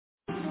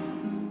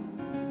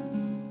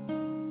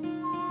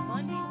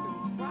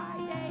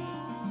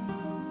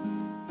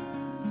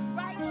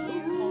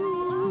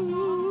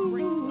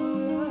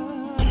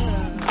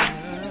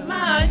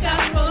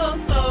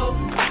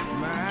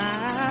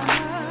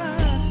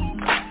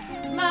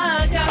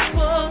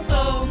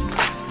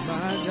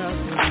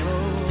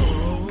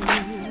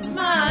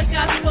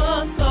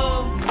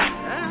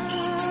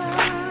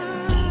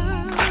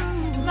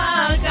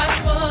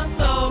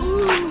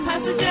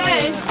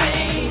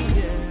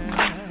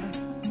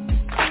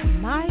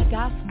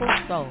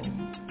gospel soul,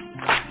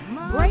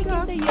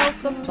 breaking the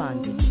yoke of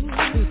bondage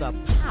through the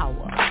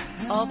power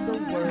of the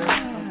Word of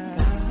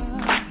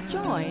God.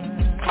 Join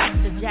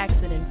Pastor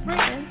Jackson and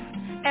friends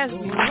as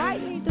we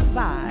rightly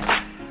divide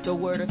the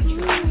Word of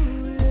truth.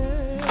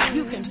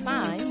 You can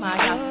find My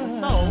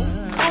Gospel Soul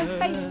on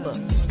Facebook,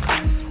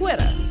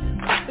 Twitter,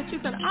 but you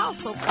can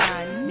also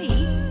find me,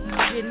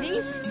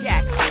 Janice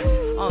Jackson,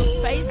 on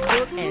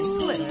Facebook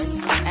and Twitter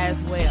as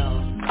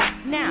well.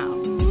 Now,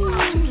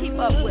 to keep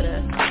up with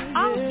us,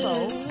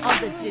 also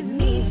on the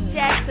Janice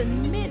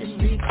Jackson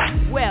Ministries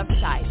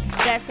website.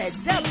 That's at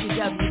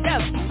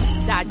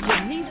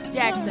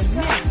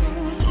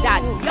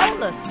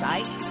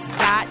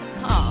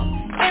www.janicejacksonministries.yolasite.com.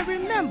 And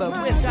remember,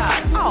 with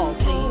God, all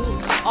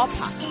things are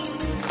possible.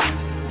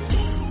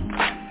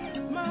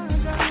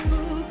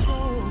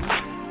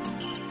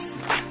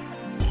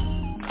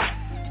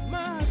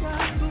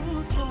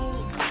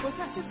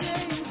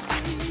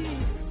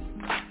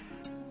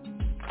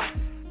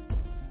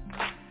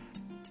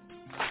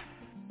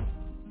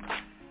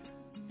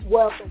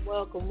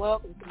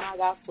 Welcome to My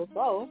Gospel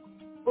Soul,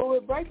 where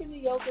we're breaking the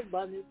yoke of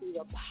bondage through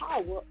the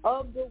power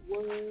of the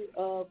Word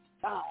of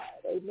God.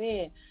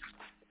 Amen.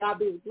 God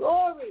be the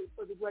glory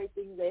for the great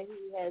things that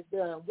He has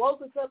done.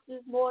 Woke us up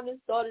this morning,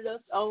 started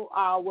us on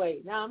our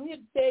way. Now, I'm here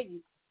to tell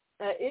you,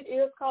 it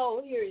is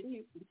cold here in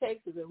Houston,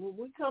 Texas, and when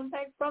we come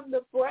back from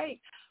the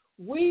break,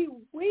 we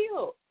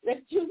will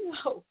let you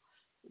know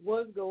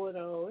what's going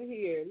on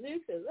here.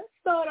 Listen, let's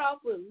start off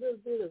with a little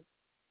bit of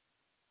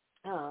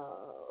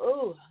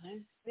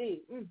let's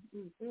see.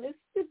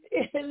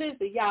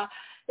 Listen, y'all,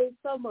 there's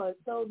so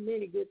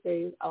many good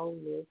things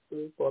on this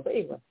report. But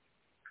anyway,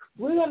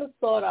 we're going to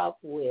start off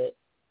with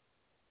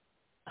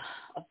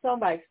a song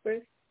by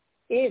Express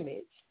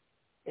Image.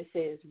 It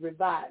says,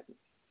 "Revive Me,"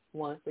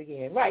 once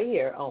again, right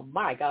here on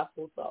My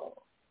Gospel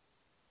Soul.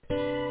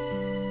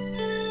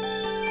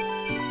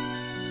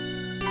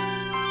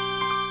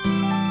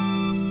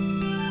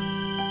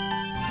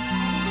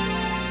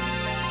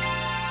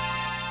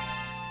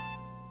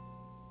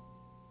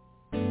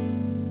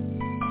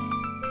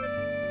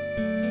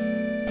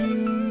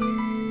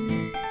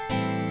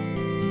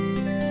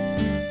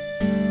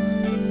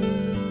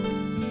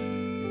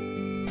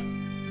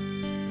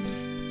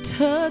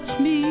 Touch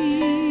me.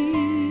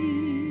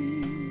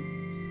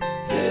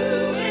 Do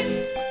it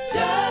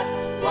just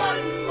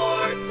one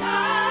more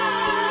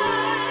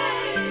time.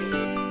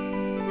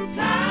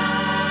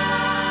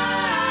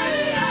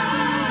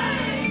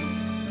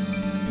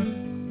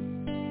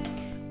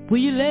 Will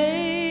you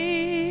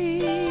lay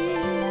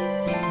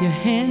your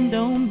hand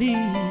on me?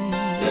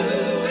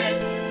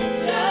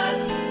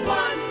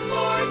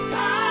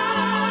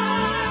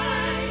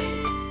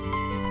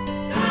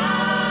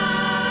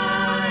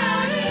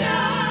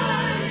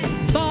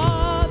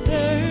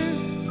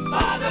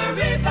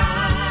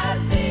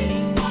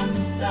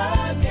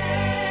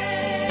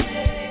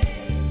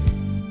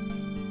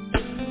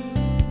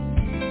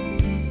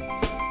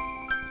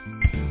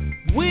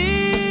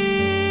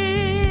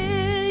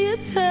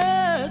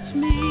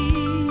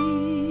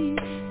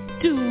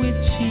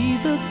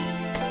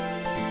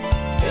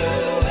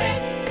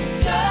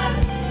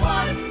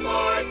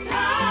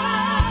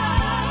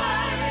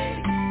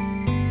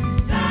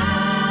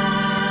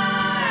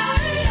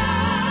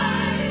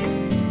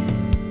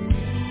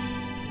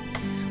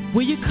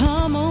 Will you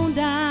come on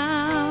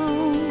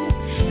down,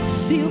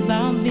 see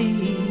about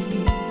me?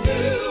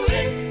 Do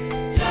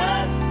it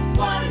just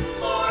one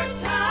more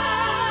time.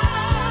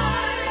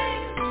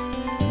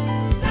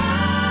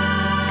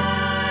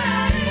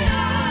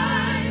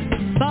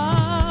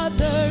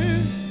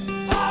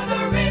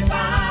 Father,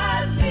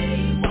 revive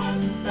me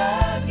once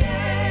again.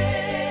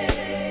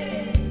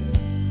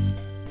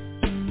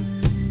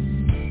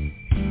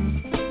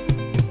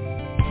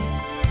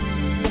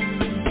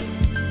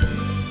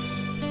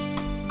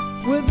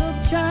 With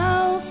a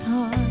child's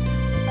heart,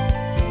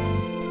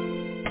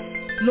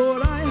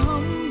 Lord, I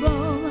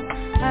humble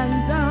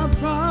and I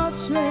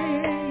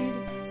prostrate.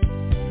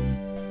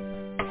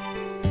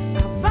 I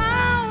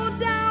bow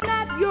down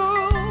at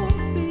your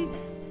feet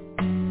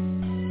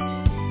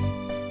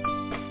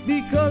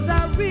because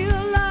I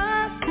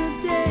realize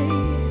today,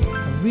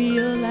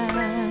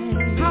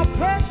 how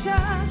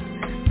precious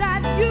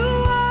that you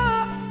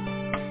are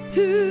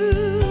to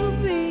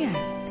me.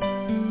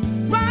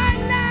 Right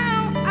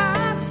now I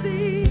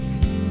see,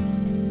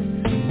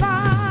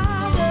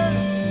 Father,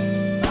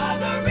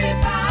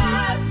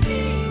 revive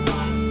me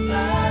once again.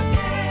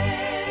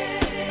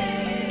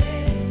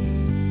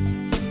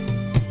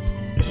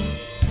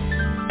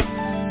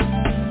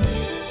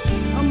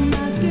 I'm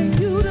asking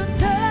you to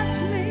touch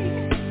me.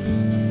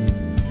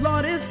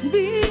 Lord, it's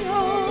me,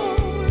 oh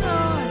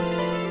Lord.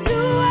 Do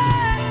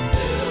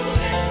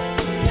it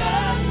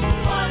just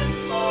one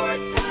more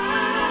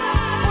time.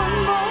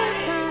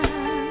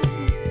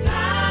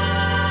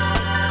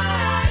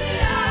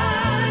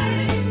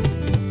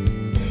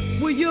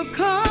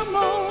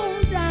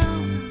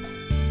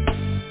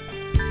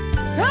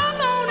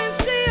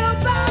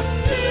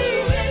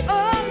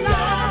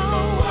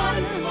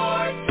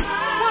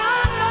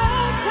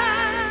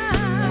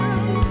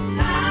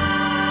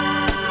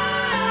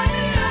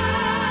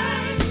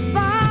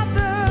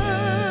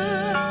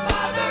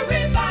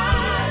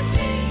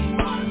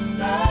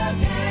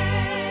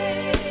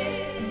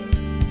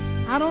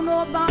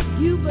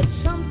 you, but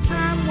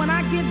sometimes when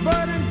I get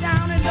burdened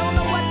down and don't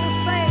know what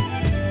to say,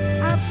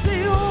 I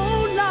say,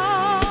 oh Lord,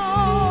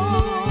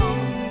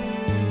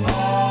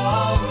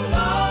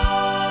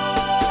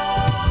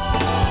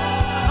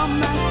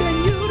 I'm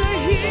asking you to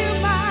hear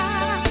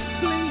my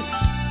plea,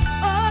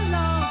 oh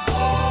Lord.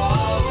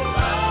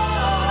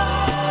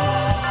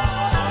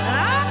 I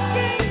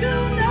can't do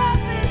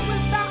nothing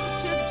without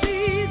you,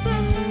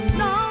 Jesus,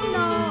 no,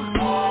 no.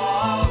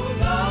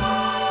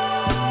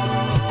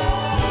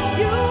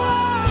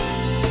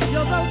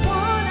 You're the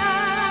one I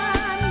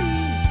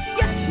need.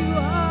 Yes, you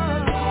are.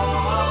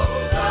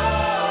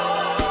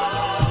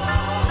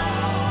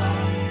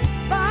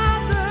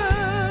 Father,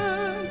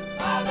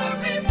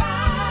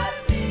 revive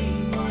me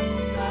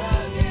once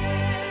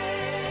again.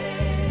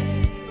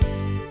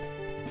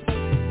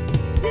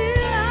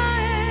 Here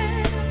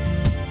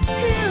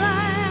I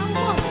am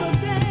once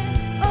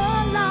again, oh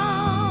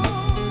Lord.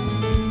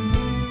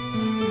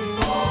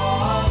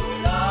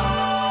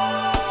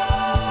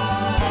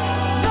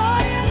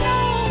 Lord, you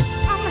know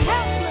I'm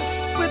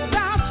helpless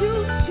without you,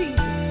 Jesus.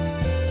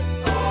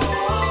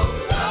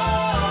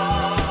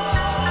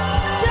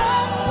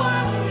 Just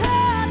one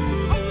touch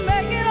will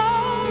make it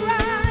all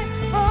right,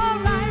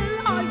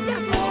 Lord,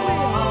 yes it will.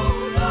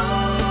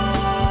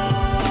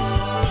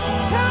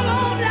 Come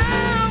on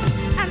down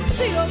and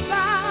see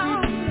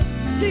about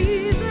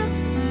Jesus.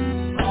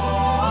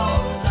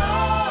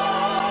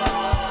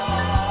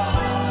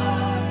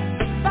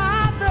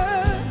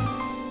 Father,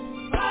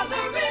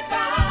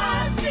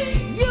 revive me.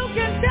 You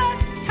can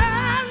just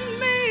turn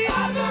me.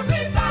 Father,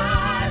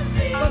 revive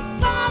me. But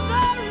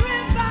Father,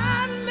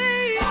 revive me.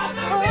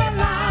 Father,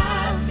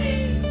 revive me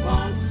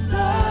once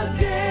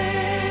again.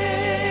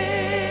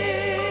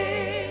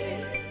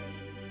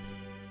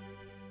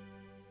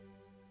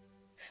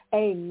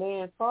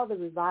 Amen. Father,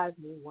 revive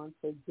me once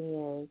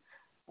again.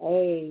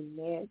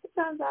 Amen.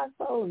 Sometimes our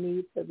soul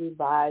needs a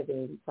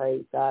reviving,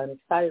 praise God. I'm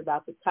excited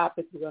about the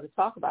topic we're going to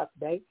talk about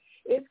today.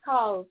 It's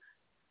called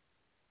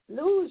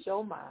Lose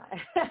Your Mind.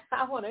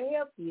 I want to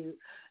help you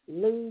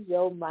lose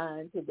your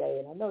mind today.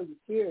 And I know you're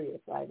curious,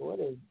 like, what?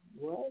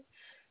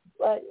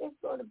 But it's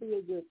going to be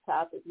a good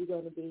topic. We're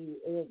going to be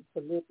in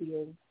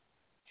Philippians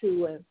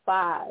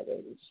 2:5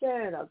 and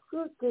sharing a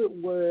good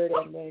word,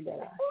 and then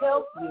that'll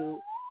help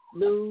you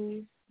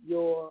lose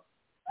your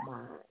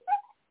mind.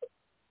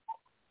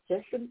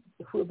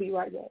 We'll be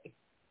right back.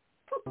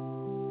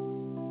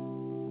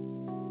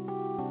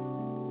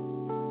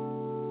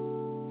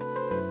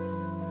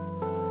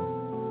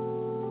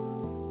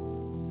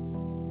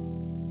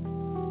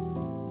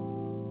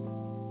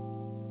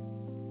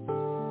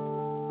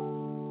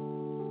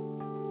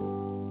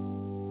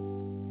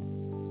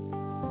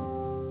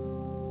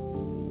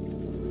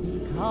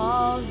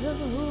 Because of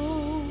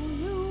who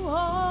you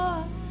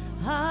are,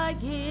 I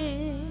give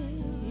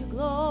you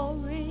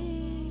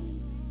glory.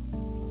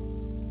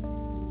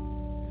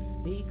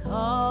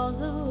 Because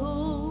of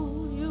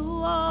who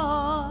you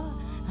are,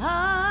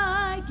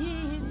 I give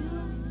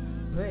you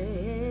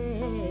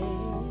praise.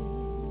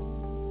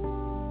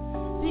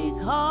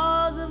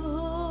 Because of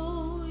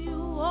who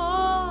you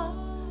are,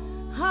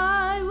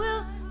 I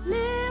will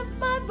lift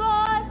my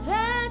voice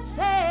and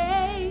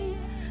say,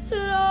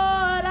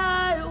 Lord,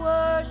 I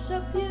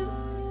worship you.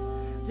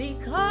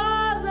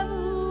 Because of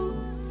who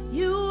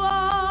you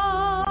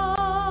are,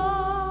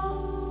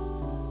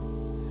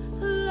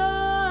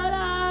 Lord,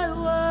 I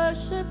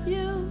worship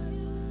you.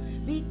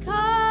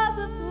 Because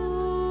of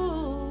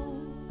who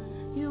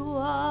you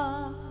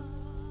are,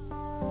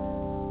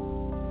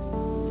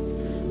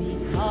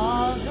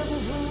 because of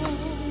who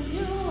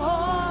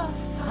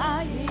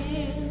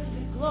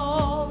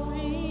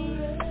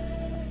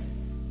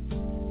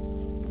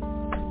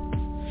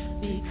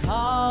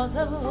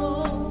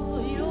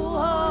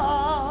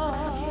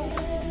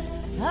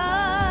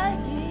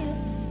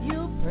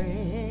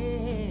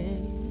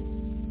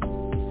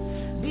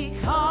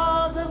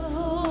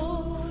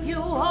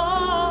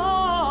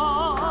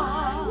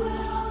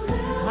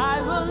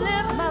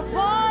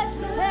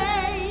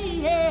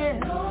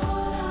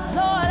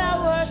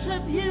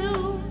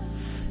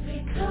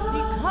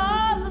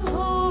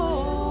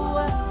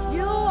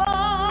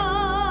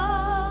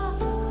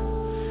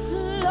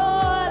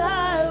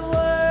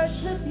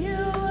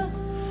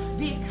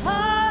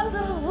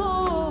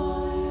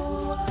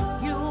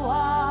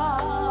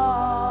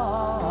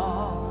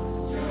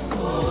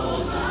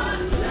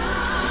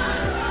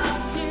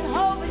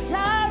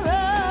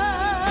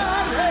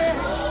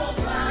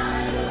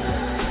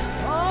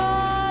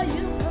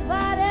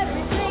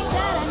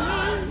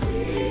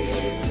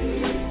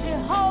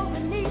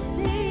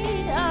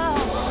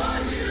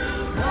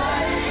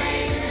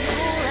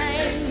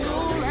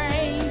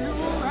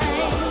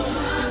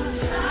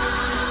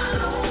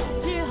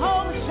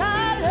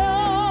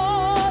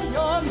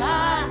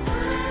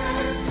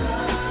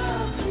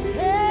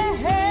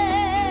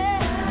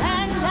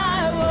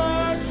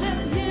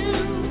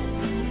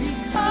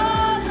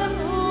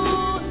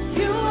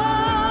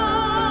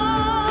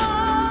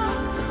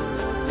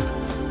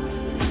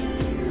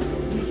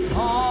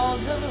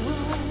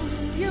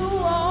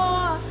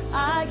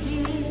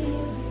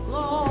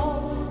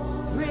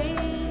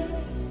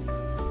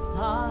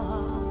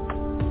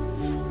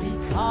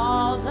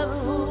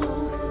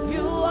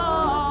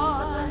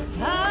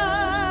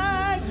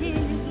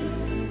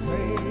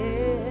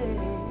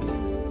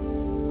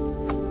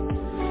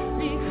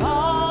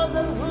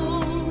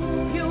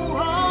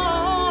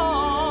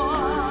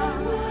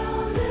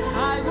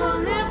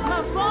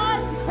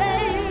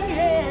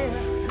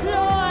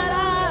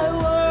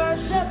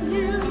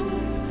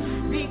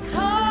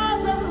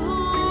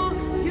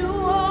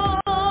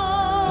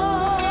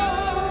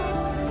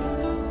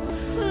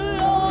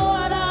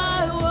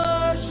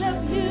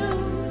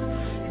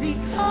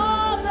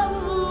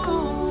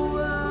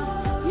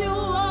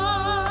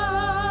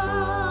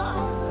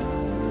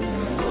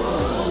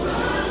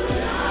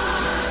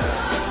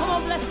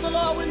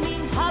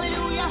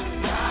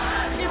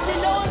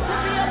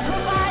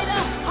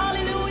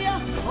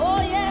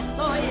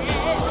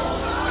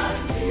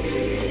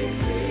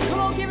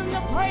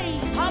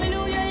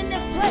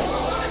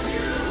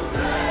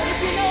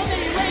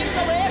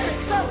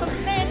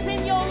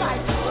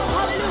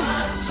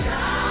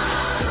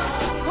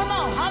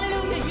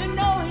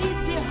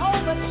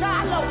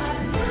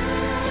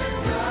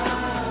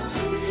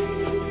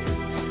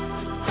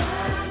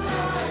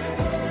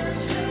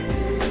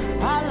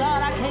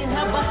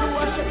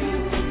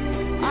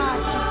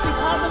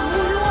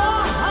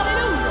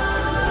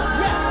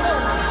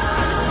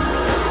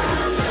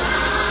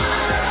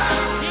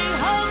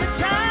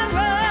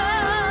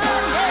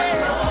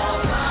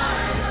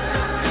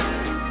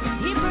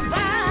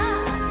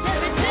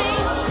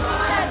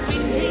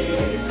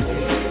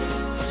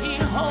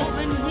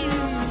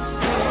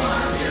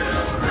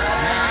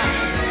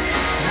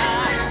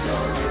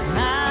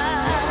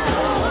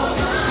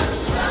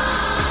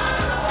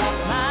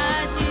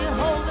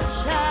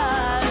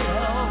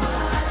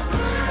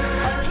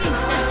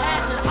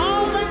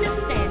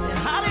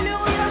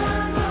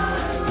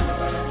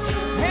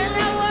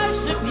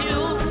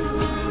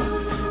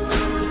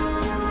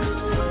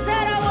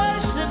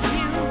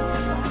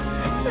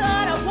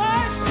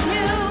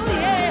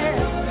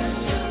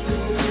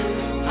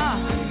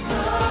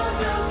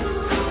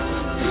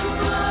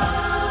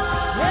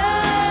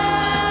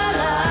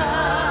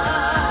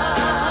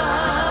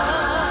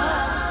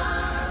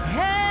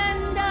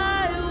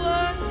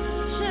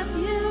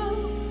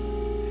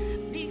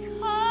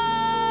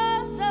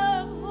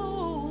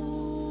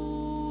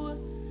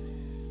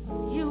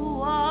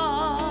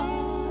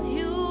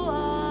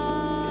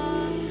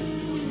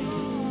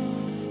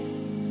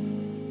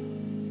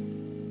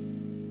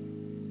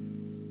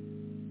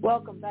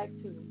Welcome back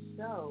to the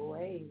show.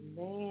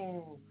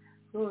 Amen.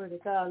 Glory to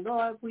God.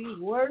 Lord, we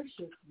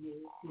worship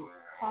you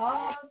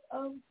because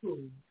of who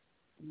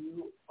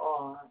you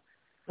are.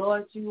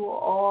 Lord, you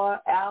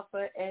are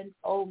Alpha and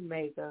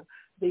Omega,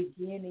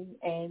 beginning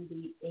and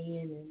the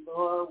end. And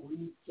Lord,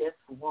 we just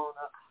want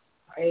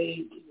to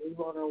praise you. We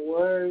want to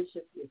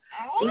worship you.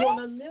 We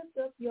want to lift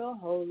up your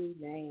holy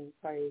name,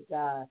 praise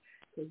God,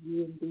 because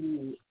you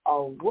indeed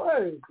are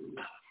worthy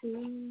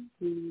to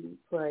be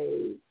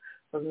praised.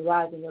 From the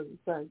rising of the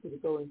sun to the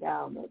going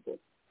down of the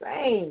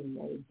same,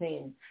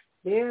 amen.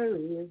 There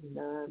is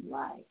none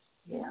like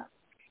him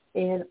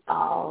in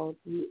all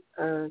the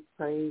earth,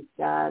 praise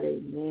God,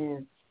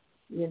 amen.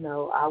 You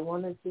know, I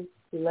want to just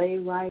lay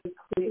right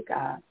quick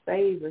our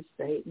favorite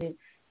statement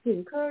to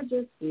encourage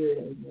your spirit,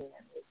 amen,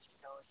 that you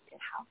know again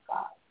how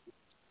God is.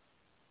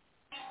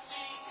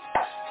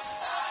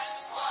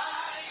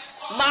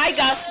 My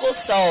gospel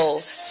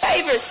soul,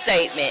 favorite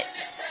statement.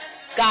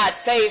 God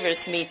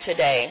favors me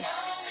today.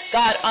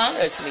 God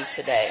honors me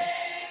today.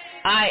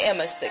 I am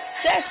a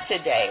success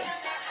today.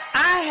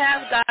 I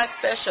have God's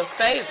special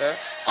favor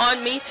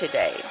on me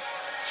today.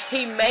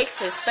 He makes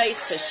his face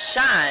to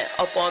shine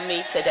upon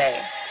me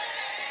today.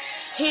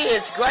 He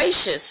is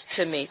gracious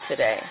to me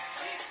today.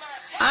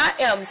 I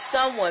am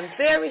someone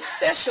very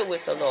special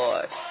with the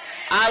Lord.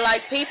 I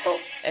like people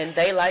and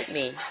they like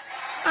me.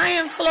 I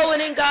am flowing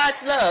in God's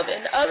love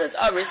and others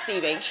are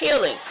receiving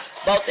healing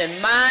both in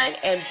mind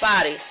and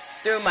body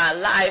through my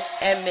life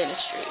and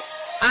ministry.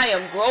 I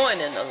am growing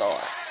in the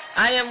Lord.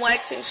 I am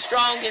waxing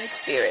strong in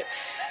spirit.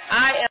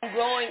 I am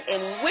growing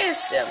in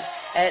wisdom,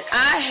 and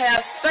I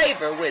have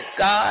favor with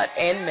God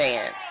and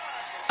man.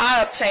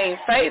 I obtain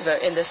favor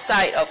in the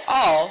sight of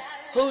all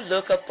who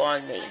look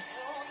upon me.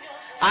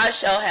 I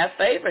shall have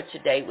favor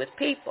today with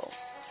people.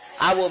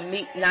 I will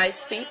meet nice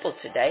people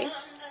today.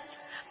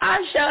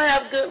 I shall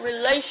have good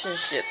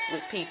relationships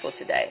with people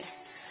today.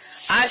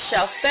 I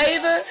shall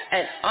favor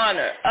and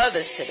honor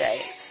others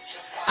today.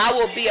 I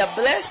will be a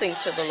blessing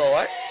to the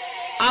Lord.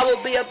 I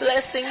will be a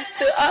blessing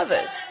to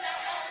others.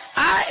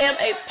 I am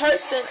a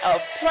person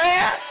of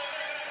prayer.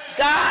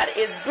 God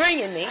is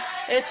bringing me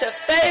into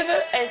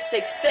favor and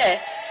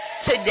success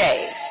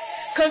today.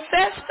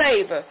 Confess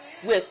favor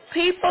with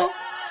people,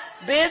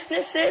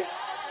 businesses,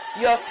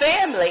 your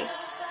family,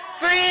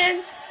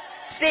 friends,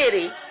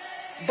 city,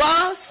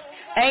 boss,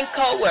 and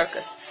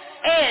co-workers,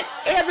 and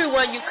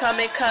everyone you come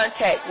in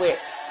contact with.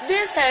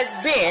 This has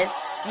been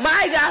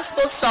My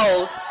Gospel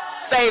Soul's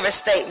favorite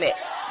statement.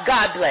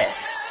 God bless.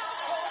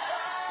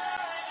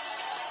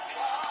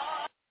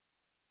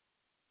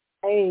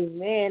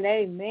 Amen,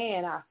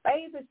 amen. Our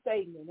favorite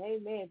statement,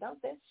 amen.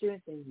 Don't that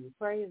strengthen you?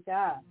 Praise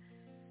God.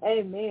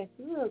 Amen.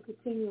 So we'll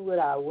continue with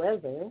our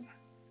weather.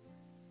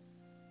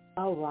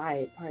 All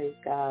right, praise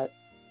God.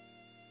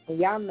 And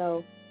y'all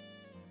know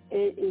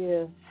it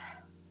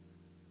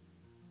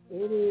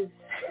is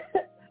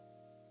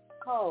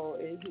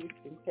cold in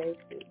Houston,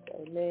 Texas.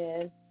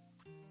 Amen.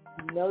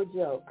 No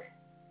joke.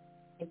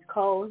 It's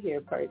cold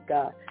here, praise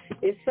God.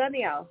 It's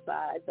sunny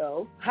outside,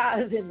 though.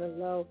 Highs in the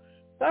low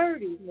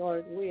 30s,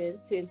 north winds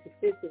 10 to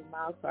 15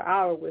 miles per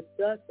hour with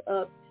gusts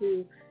up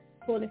to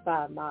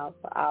 25 miles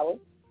per hour.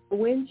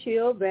 Wind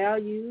chill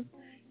values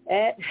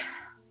at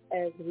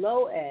as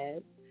low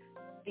as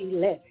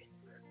 11.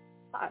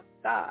 My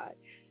God.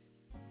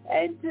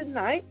 And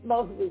tonight,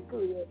 mostly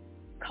clear.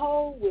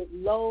 Cold with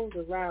lows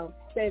around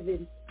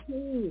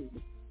 17.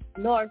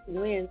 North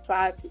winds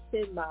 5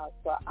 to 10 miles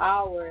per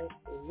hour. And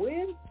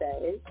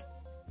Wednesday,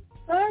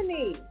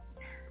 sunny.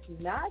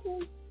 Not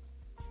as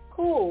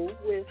cool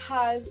with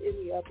highs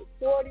in the upper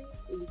 40s.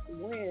 East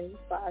winds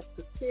 5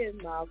 to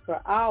 10 miles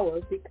per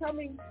hour.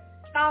 Becoming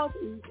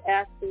southeast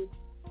after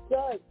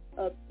gusts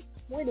up to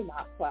 20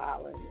 miles per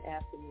hour in the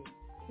afternoon.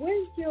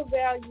 Wind chill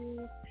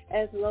values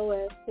as low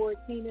as 14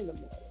 in the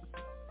morning.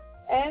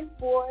 And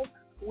for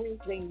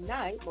Wednesday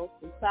night,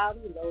 mostly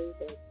cloudy, lows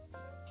as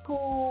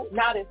cool,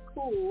 not as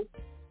cool,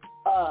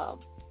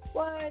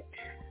 but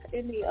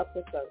in the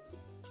upper 30s.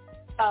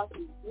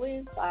 Southeast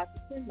winds 5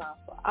 to 10 miles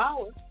per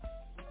hour.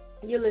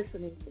 You're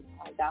listening to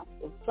My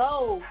Gospel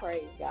Soul,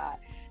 praise God.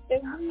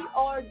 And we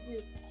are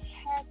just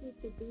happy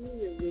to be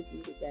here with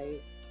you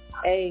today.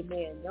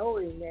 Amen.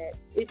 Knowing that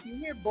if you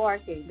hear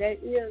barking,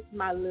 that is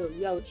my little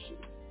Yoshi.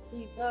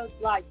 He does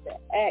like to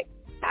act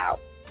out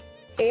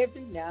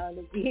every now and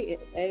again.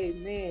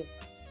 Amen.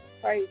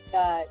 Praise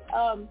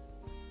God.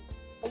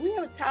 We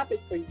have a topic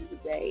for you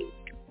today.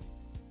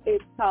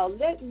 It's called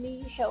Let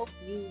Me Help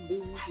You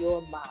Lose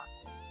Your Mind.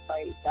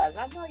 Praise God. And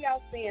I know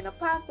y'all saying,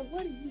 Apostle,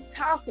 what are you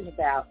talking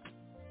about?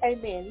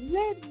 Amen.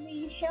 Let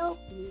me help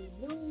you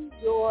lose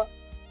your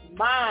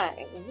mind.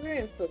 And we're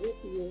in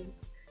Philippians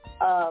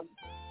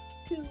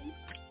 2.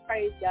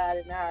 Praise God.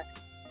 And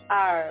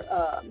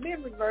our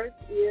memory verse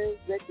is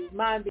that your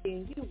mind be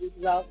in you, which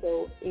is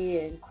also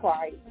in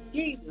Christ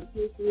Jesus,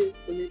 which is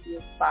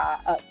Philippians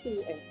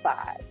 2 and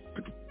 5.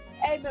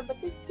 Amen. But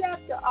this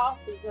chapter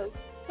offers us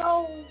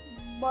so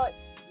much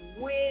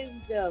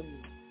wisdom.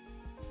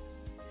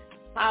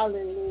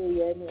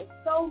 Hallelujah. And there's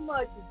so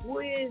much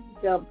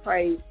wisdom,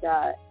 praise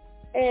God,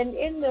 And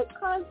in the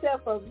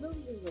concept of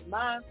losing your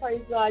mind,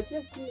 praise God,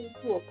 just getting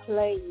to a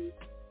place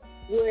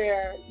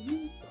where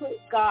you put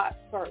God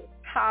first.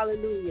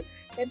 Hallelujah.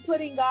 And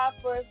putting God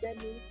first, that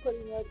means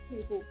putting other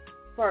people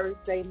first,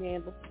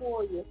 amen,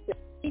 before yourself.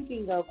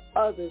 Thinking of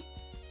others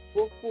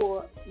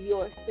before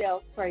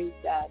yourself, praise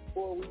God,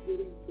 before we get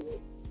into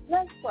it.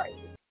 Let's pray.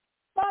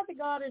 Father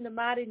God, in the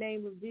mighty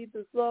name of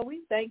Jesus, Lord,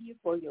 we thank you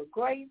for your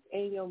grace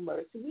and your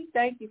mercy. We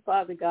thank you,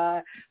 Father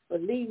God, for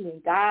leading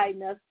and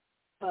guiding us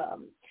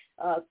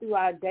through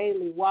our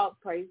daily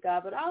walk, praise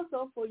God, but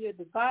also for your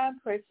divine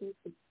protection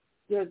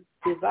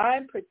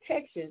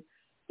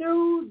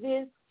through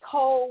this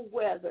cold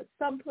weather.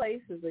 Some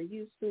places are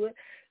used to it,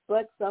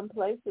 but some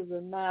places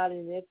are not,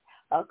 and it's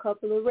a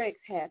couple of wrecks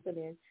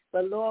happening.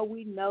 But, Lord,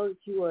 we know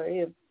that you are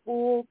in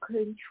full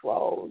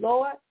control.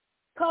 Lord,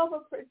 cover,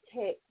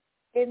 protect,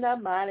 in the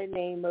mighty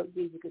name of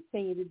Jesus.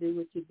 Continue to do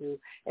what you do.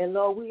 And,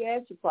 Lord, we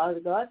ask you, Father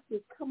God,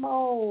 to come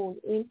on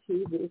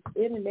into this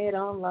internet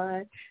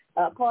online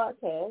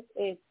podcast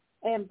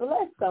and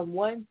bless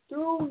someone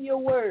through your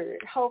word.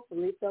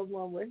 Hopefully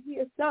someone will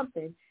hear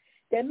something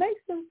that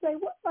makes them say,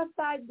 what must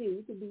I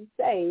do to be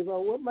saved,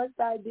 or what must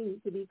I do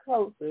to be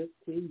closer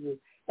to you?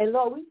 And,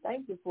 Lord, we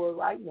thank you for it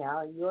right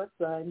now in your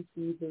Son,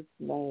 Jesus'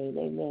 name.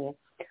 Amen.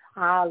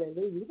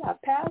 Hallelujah. We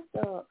got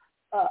Pastor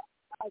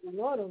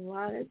Lord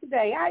online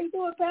today. How you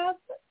doing,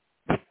 Pastor?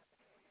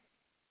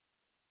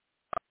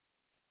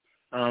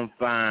 I'm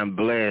fine,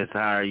 blessed.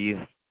 How are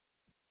you?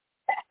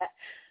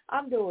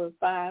 I'm doing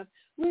fine.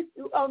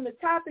 On the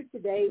topic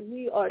today,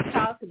 we are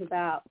talking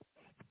about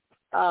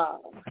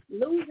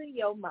losing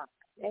your mind.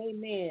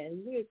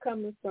 Amen. We're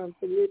coming from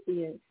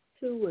Philippians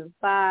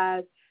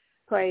 2:5.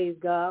 Praise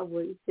God,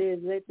 where it says,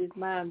 let this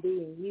mind be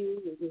in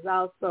you, which is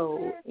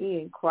also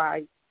in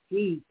Christ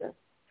Jesus.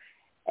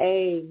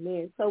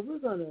 Amen. So we're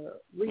going to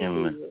read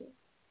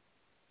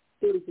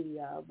the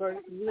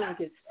verse. We're going to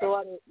get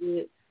started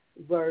with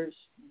verse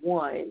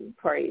 1.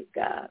 Praise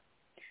God.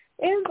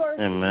 In verse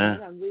 1,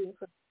 I'm reading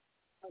from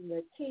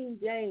the King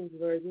James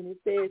Version. It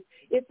says,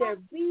 if there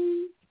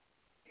be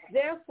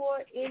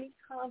therefore any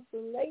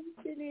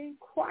consolation in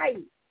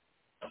Christ,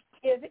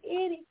 if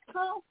any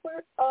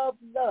comfort of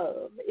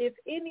love, if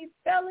any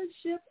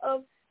fellowship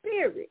of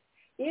spirit,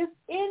 if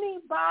any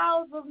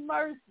bowels of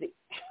mercy.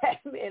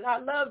 And I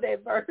love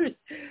that verse.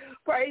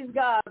 Praise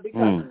God,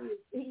 because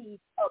he's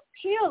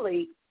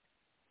appealing,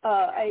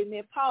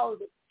 amen, Paul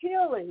is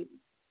appealing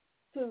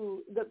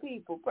to the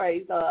people,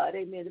 praise God,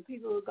 amen, the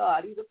people of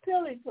God. He's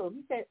appealing to them.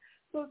 He said,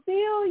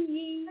 fulfill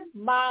ye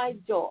my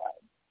joy,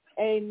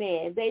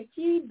 amen, that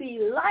ye be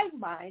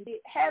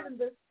like-minded, having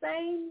the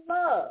same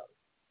love,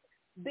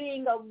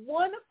 being of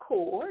one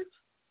accord,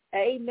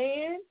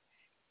 amen,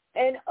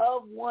 and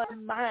of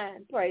one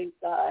mind, praise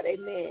God,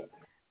 amen.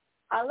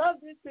 I love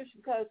this scripture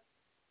because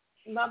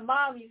my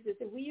mom used to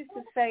say, we used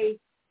to say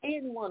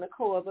in one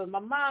accord, but my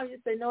mom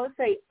used to say, no, it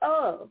say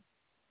of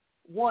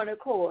one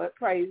accord,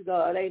 praise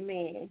God,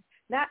 amen.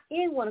 Not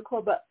in one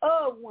accord, but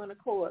of one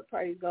accord,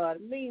 praise God.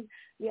 It means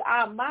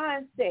our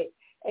mindset,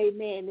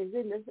 amen, is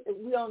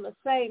we're on the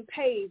same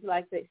page,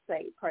 like they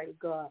say, praise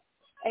God,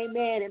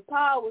 amen. And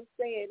Paul was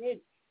saying,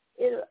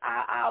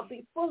 I'll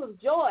be full of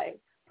joy,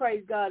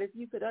 praise God, if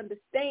you could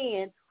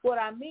understand what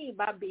I mean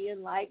by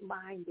being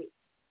like-minded.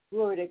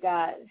 Glory to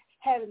God.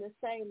 Having the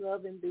same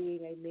love and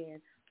being,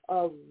 amen,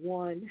 of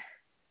one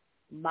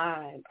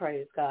mind.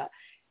 Praise God.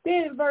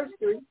 Then in verse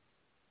 3,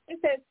 it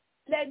says,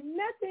 let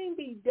nothing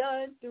be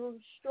done through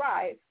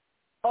strife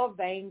or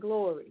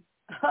vainglory,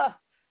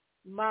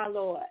 my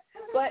Lord,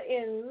 but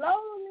in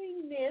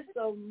lowliness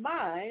of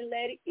mind,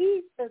 let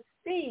each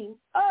esteem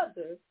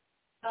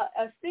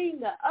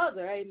the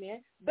other,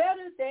 amen,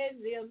 better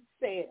than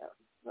themselves.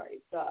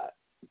 Praise God.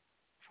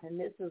 And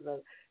this is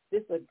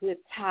a good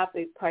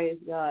topic, praise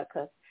God,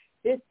 because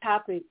this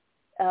topic,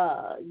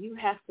 you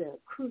have to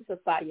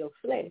crucify your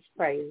flesh,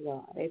 praise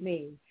God.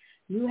 Amen.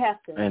 You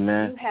have to,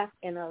 amen. You have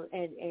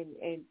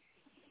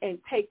and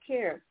take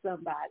care of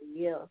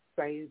somebody else,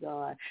 praise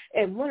God.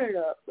 And one of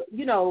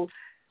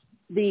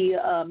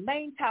the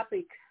main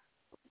topic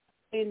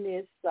in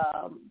this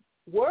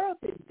world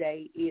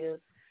today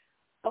is,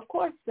 of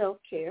course,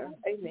 self-care.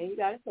 Amen. You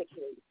got to take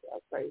care of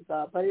yourself, praise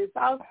God. But it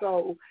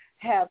also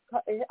has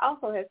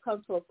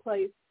come to a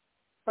place,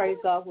 praise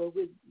God, where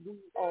we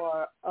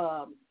are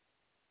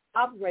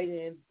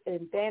operating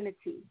in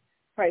vanity.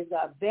 Praise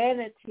God.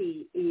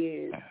 Vanity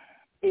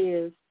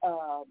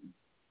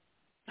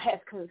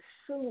has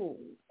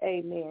consumed,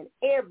 amen,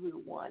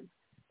 everyone.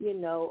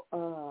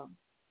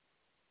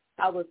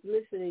 I was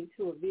listening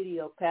to a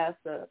video,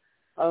 Pastor,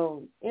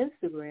 on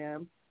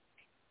Instagram,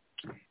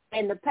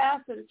 and the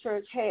pastor of the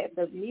church had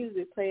the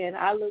music playing,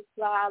 I look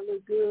fly, I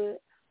look good,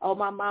 oh,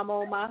 my mama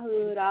on my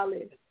hood, all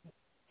this.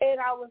 And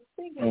I was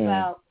thinking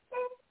about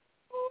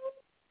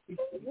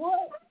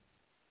what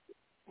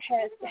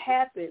has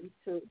happened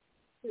to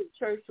the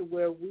church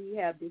where we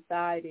have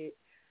decided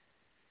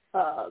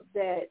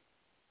that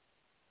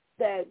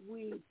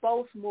we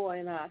boast more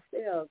in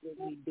ourselves than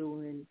we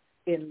do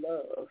in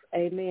love,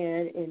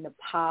 amen, in the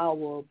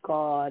power of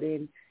God,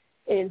 and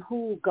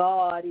who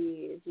God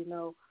is. You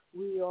know,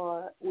 we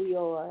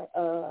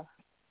are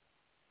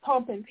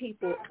pumping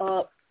people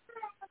up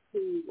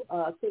to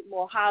think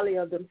more highly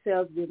of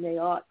themselves than they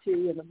ought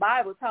to, and the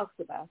Bible talks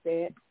about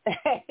that.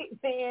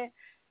 Amen.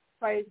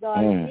 Praise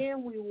God. And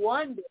then we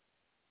wonder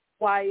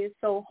why it's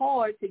so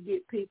hard to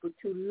get people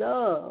to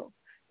love,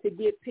 to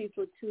get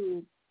people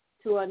to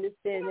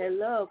understand their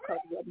love,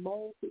 because the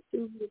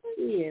multitude of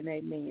sin.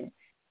 Amen.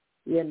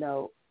 You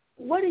know,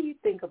 what do you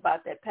think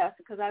about that, Pastor?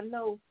 Because I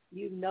know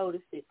you've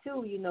noticed it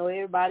too. You know,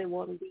 everybody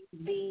want to be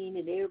mean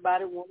and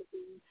everybody want to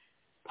be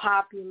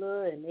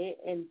popular,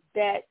 and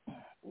that's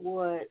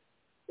what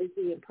is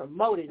being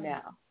promoted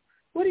now.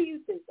 What do you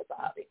think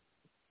about it?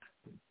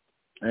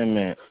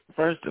 Amen.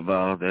 First of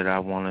all, that I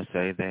want to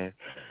say that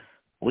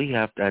we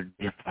have to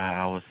identify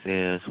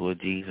ourselves with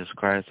Jesus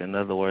Christ. In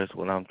other words,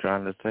 what I'm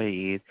trying to say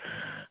is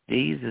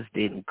Jesus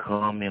didn't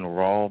come in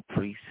royal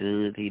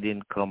priesthood. He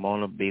didn't come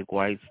on a big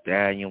white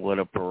stallion with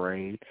a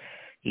parade.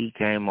 He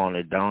came on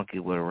a donkey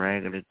with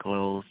raggedy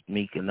clothes,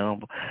 meek and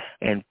humble,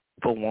 and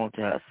people want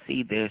to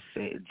see their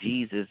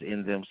Jesus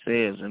in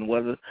themselves. And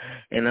whether,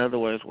 in other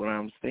words, what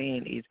I'm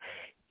saying is,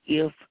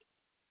 if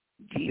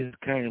Jesus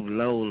came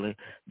lowly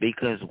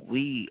because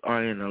we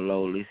are in a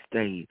lowly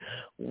state.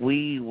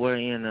 We were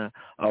in a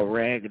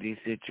raggedy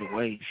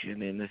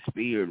situation in the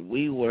spirit.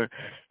 We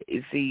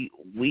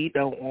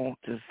don't want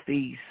to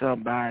see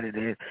somebody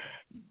that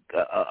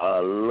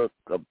look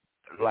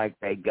like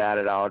they got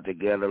it all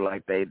together,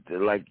 like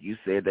you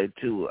said, they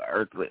too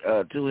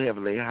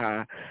heavenly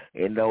high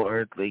and no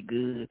earthly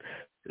good.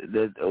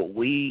 The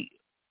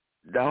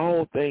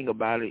whole thing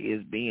about it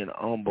is being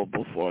humble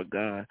before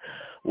God.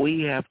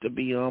 We have to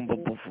be humble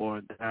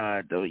before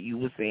God. Though you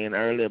were saying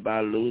earlier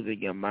about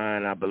losing your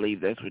mind, I believe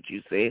that's what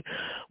you said.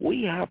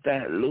 We have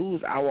to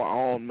lose our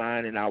own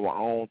mind and our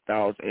own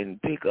thoughts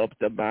and pick up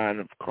the mind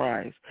of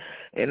Christ.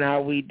 And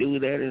how we do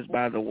that is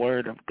by the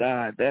word of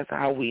God. That's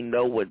how we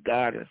know what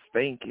God is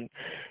thinking.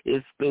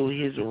 It's through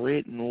his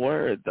written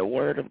word, the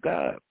word of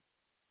God.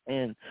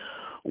 And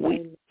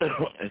we,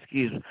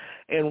 excuse me,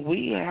 and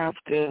we have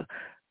to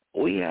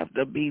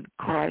be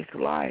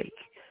Christ-like.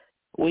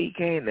 We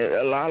can't.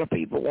 A lot of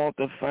people want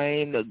the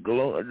fame, the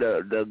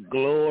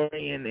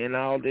glory, and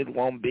all this.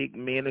 Want big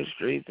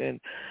ministries and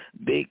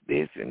big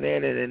this and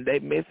that, and they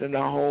missing the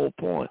whole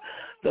point.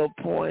 The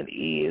point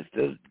is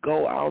to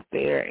go out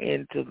there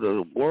into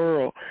the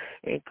world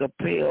and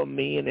compel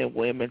men and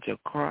women to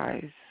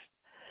Christ.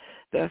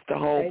 That's the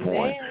whole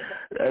point.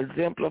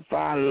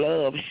 Exemplify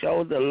love.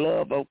 Show the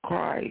love of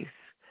Christ.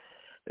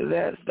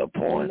 That's the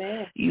point.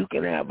 Amen. You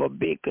can have a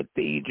big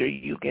cathedral.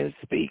 You can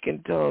speak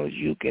in tongues.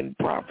 You can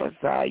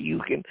prophesy.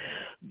 You can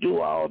do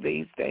all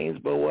these things.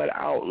 But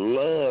without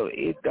love,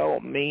 it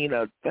don't mean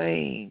a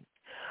thing.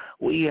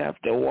 We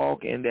have to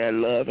walk in that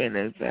love and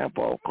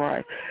example of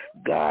Christ.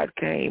 God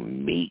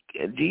came meek.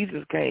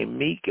 Jesus came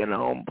meek and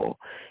humble.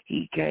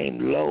 He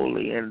came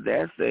lowly, and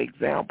that's the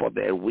example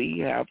that we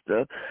have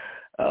to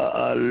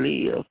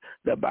live.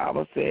 The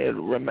Bible says,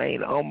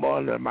 remain humble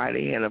under the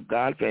mighty hand of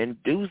God, for in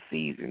due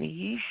season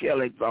he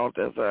shall exalt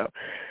us up.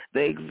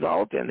 The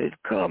exalting is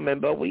coming,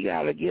 but we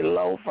got to get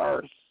low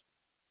first.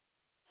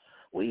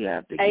 We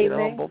have to get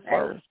humble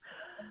first.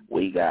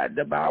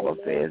 The Bible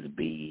says,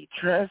 be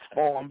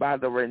transformed by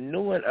the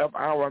renewing of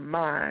our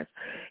minds.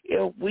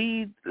 If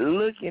we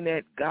looking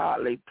at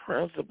godly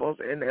principles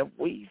and if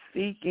we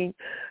seeking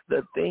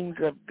the things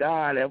of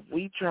God, if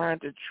we trying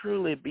to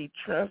truly be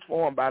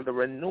transformed by the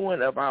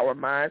renewing of our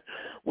minds,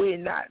 we're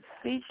not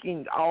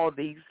seeking all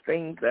these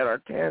things that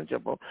are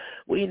tangible.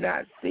 We're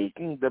not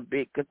seeking the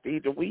big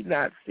cathedral. We're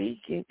not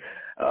seeking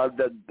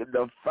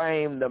the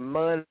fame, the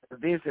money,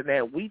 this and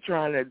that. We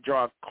trying to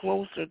draw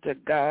closer to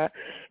God,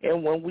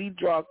 and when we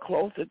draw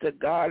closer to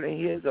God and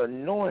his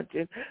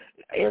anointing,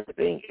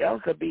 everything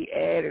else will be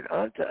added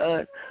unto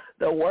us.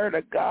 The word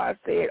of God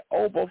said,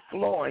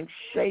 overflowing,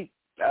 shake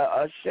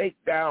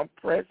down,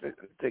 pressing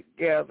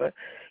together,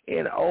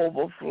 and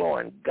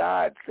overflowing.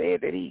 God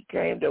said that he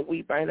came that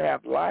we might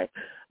have life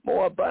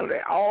more abundantly.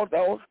 All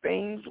those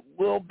things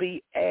will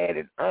be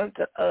added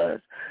unto us,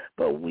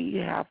 but we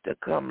have to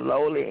come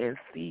lowly and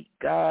seek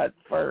God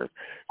first.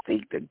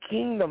 Seek the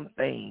kingdom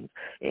things,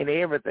 and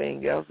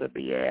everything else will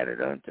be added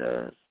unto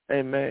us.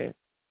 Amen.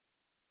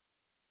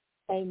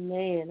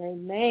 Amen.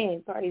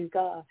 Amen. Praise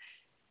God.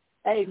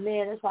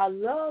 Amen. That's why I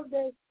love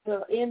that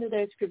the end of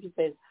that scripture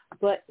says,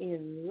 but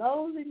in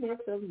lowliness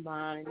of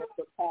mind, that's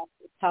what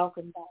Pastor is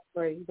talking about.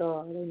 Praise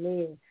God.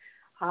 Amen.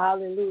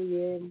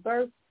 Hallelujah. In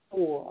verse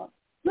 4,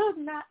 look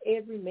not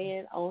every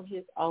man on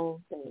his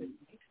own things,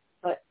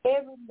 but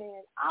every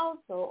man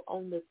also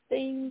on the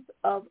things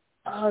of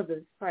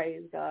others.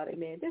 Praise God.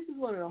 Amen. This is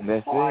one of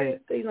the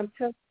hardest things I'm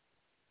telling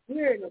you.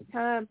 We're in a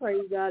time,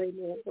 praise God,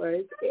 amen, where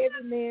it's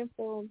every man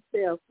for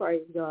himself,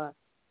 praise God.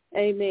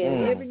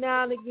 Amen. Every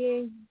now and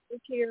again, you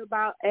hear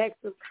about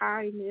acts of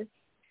kindness,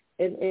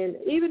 and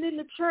even in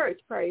the church,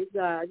 praise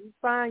God, you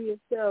find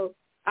yourself,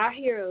 I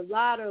hear a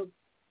lot of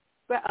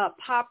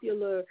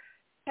popular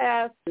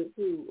pastors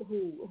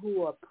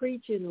who are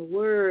preaching a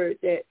word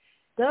that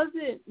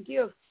doesn't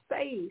give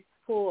space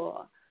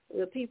for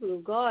the people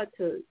of God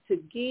to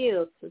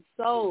give, to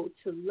sow,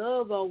 to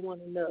love on one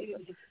another,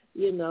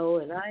 you know,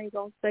 and I ain't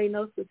going to say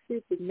no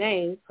specific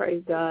names,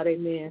 praise God,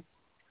 amen.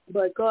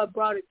 But God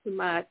brought it to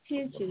my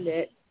attention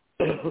that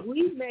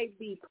we may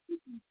be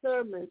preaching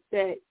sermons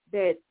that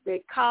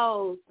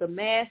cause the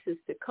masses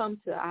to come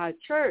to our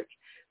church,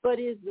 but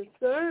is the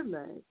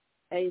sermon,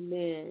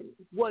 amen,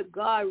 what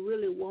God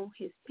really wants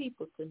his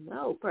people to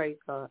know, praise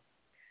God.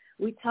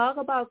 We talk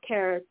about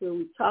character,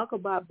 we talk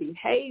about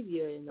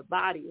behavior in the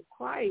body of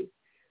Christ.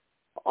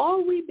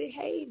 Are we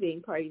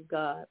behaving, praise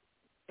God,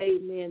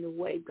 amen, the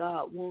way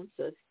God wants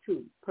us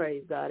to,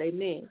 praise God,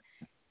 amen.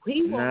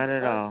 He wants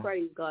us,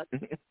 praise God, to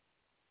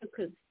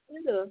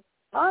consider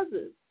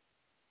others,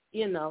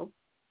 you know,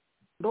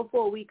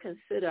 before we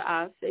consider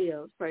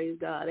ourselves, praise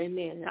God,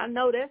 amen. I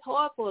know that's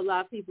hard for a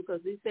lot of people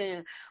because they're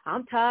saying,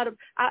 I'm tired of,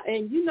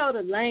 and you know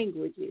the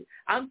language is,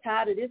 I'm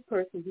tired of this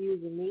person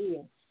using me,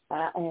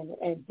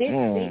 and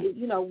this,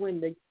 you know, when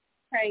the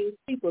trained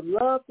people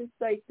love to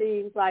say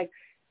things like,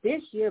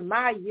 this year,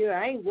 my year,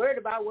 I ain't worried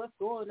about what's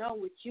going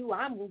on with you.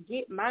 I'm going to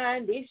get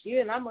mine this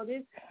year, and I'm going to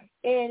this.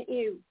 And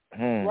it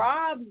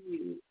robs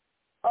you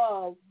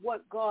of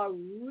what God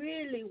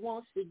really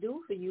wants to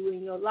do for you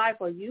in your life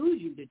or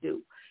use you to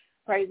do.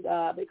 Praise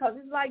God. Because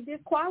it's like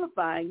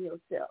disqualifying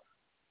yourself.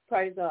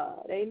 Praise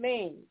God.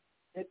 Amen.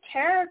 The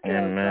character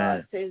of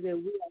God says that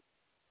we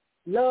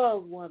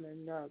love one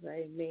another.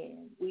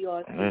 Amen. We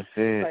are to,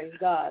 praise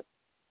God,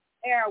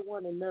 bear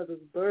one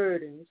another's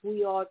burdens.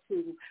 We are to,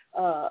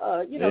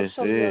 you know,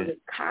 show another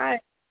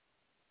kindness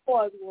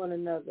towards one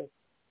another.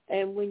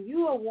 And when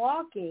you are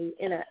walking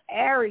in an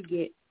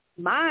arrogant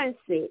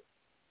mindset,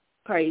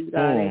 praise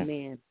God,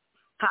 amen,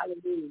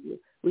 hallelujah.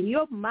 When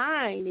your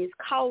mind is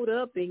caught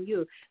up in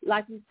you,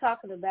 like he's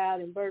talking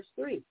about in verse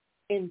 3,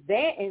 in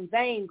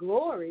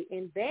vainglory,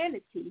 in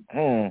vanity,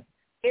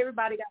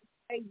 everybody got to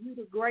say you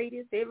the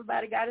greatest.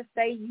 Everybody got to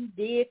say you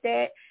did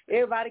that.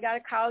 Everybody got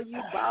to call you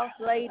boss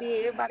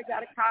lady. Everybody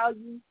got to call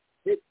you.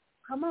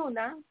 Come on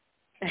now.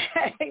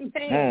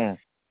 Amen.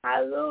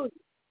 Hallelujah.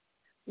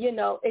 You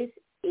know, it's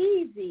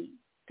easy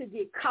to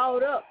get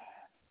caught up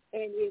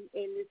in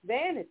this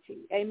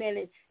vanity.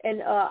 Amen. And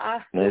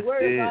the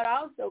word of God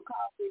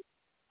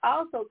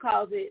also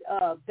calls it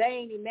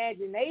vain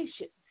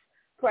imaginations.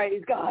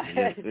 Praise God.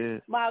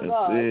 My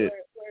God,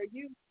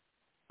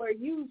 where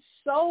you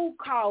so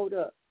caught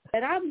up.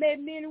 And I've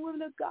met men and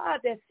women of God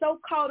that's so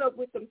caught up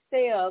with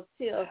themselves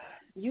till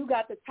you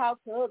got to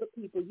talk to other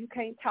people. You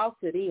can't talk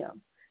to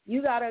them.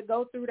 You got to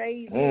go through their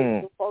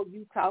ears before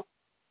you talk.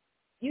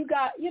 You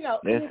got, you know,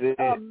 it's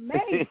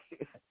amazing.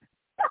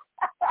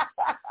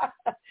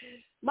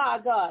 My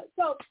God.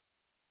 So,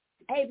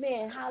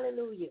 amen,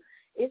 hallelujah.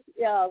 It's,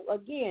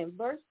 again,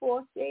 verse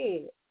 4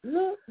 said,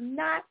 look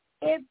not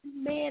every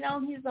man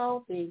on his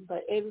own thing,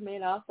 but every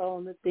man also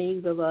on the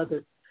things of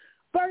others.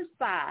 Verse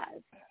 5,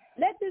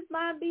 let this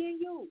mind be in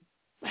you.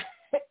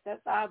 That's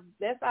our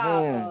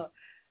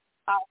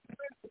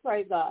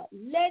praise God.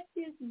 Let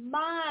this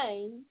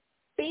mind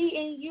be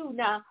in you.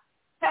 Now,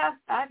 Pastor,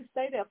 I can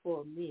say that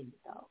for a minute,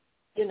 though,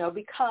 you know,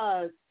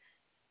 because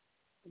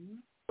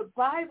the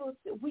Bible,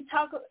 we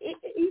talk,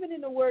 even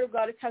in the Word of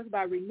God, it talks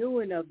about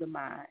renewing of the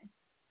mind.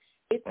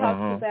 It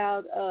talks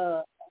about,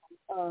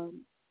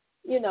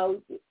 you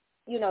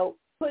know,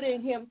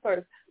 putting him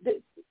first.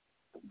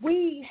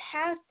 We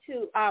have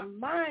to, our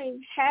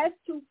mind has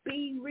to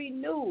be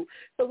renewed.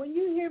 So when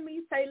you hear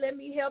me say, let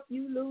me help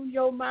you lose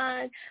your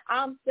mind,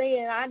 I'm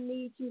saying I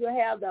need you to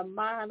have the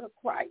mind of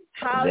Christ.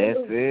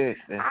 Hallelujah.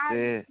 That's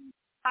it.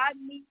 I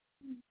need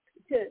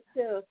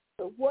to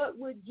what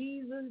would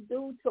Jesus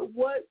do, to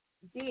what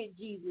did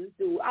Jesus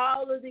do,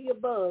 all of the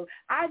above.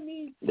 I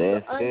need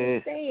to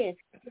understand.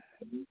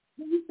 I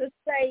used to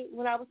say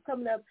when I was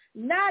coming up,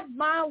 not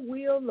my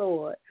will,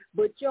 Lord,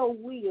 but your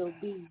will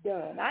be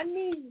done. I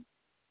need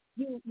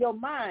your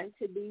mind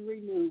to be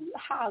renewed.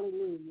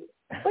 Hallelujah.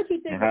 What do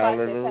you think about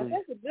that?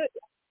 That's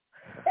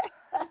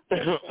a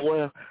good one.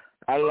 Well,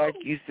 I like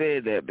you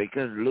said that,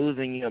 because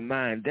losing your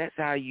mind, that's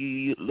how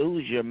you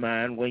lose your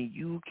mind, when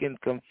you can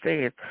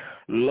confess,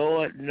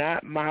 Lord,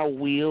 not my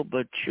will,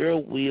 but your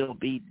will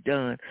be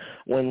done.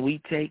 When we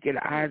taking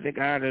Isaac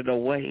out of the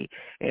way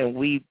and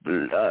we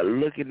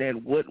looking at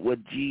what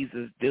would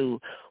Jesus do,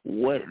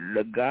 what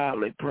the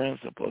godly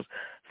principles.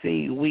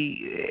 See,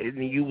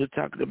 you were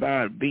talking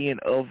about being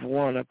of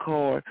one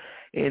accord.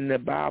 In the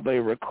Bible,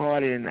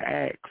 recorded in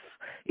Acts,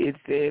 it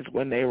says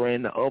when they were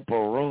in the upper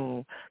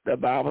room, the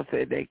Bible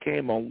said they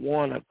came on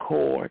one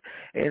accord.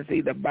 And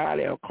see, the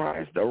body of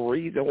Christ, the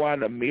reason why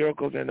the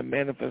miracles and the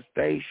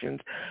manifestations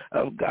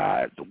of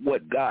God,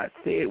 what God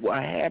said will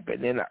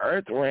happen in the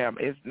earth realm,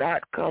 is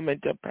not coming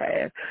to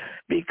pass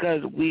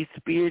because we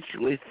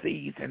spiritually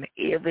cease and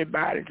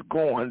everybody's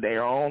going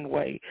their own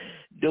way,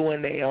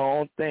 doing their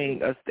own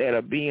thing instead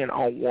of being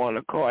on one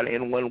accord.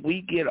 And when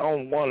we get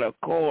on one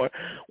accord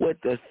with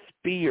the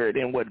Spirit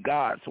and with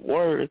God's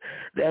word,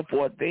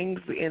 therefore things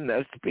in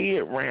the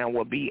spirit realm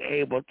will be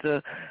able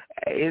to,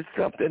 it's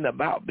something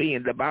about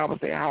being, the Bible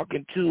says, how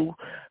can two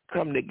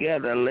come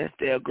together unless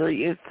they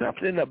agree. It's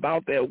something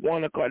about that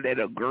one accord, that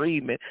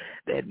agreement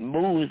that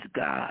moves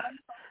God.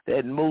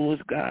 That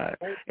moves God.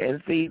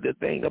 And see, the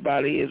thing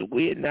about it is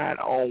we're not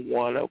on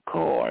one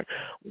accord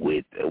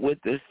with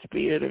the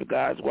spirit of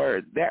God's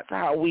word. That's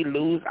how we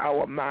lose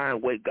our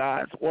mind with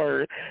God's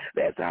word.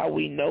 That's how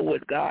we know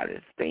what God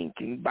is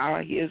thinking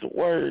by his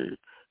word.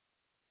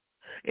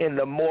 And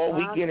the more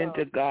we get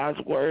into God's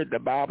word, the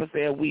Bible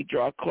says we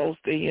draw close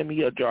to him,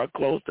 he'll draw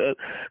close to us.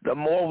 The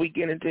more we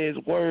get into his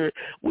word,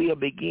 we'll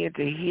begin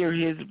to hear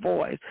his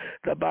voice.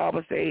 The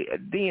Bible says,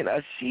 then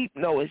a sheep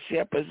know a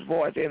shepherd's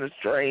voice, and a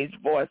strange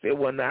voice it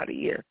will not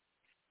hear.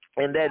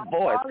 And that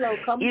voice,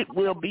 it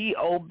will be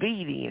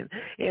obedient.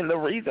 And the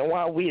reason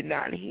why we're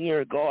not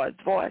hearing God's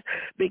voice,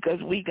 because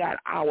we got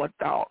our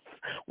thoughts.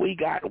 We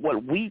got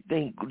what we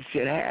think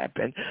should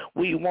happen.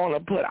 We want to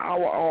put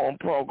our own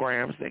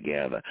programs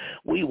together.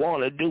 We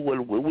want to do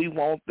what we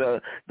want,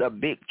 the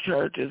big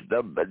churches,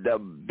 the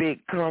big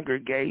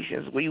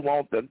congregations. We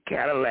want the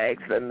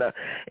Cadillacs and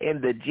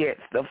the jets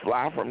to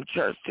fly from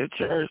church to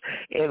church.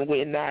 And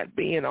we're not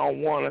being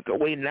on one accord.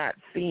 We're not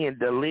seeing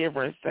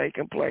deliverance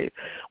taking place.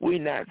 We're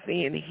not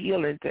seeing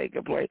healing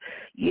taking place.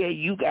 Yeah,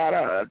 you got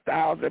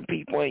 1,000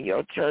 people in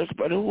your church,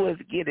 but who is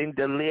getting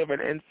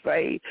delivered and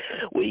saved?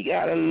 We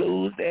got to lose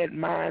that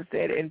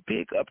mindset and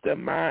pick up the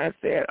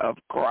mindset of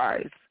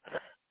Christ.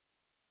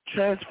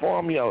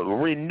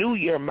 Renew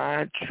your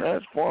mind,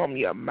 transform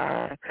your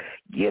mind.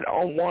 Get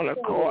on one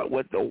accord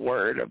with the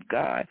word of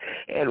God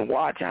and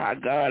watch how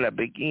God will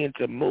begin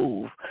to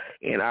move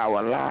in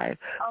our life.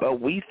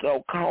 But we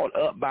so caught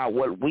up by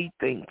what we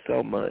think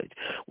so much.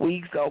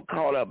 We so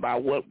caught up by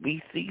what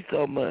we see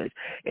so much,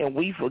 and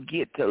we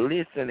forget to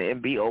listen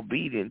and be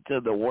obedient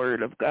to the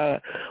word of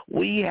God.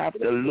 We have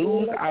to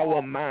lose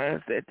our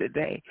mindset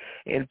today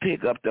and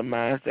pick up the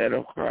mindset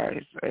of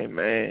Christ.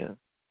 Amen.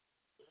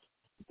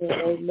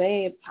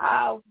 Amen.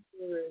 Powerful.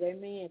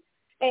 Amen.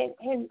 And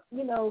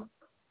you know,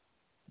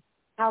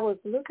 I was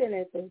looking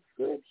at the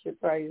scripture,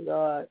 praise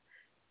God.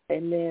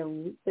 Amen.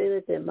 When we say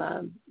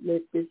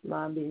let this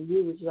mind be in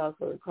you, which is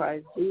also in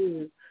Christ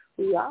Jesus,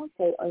 we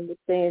also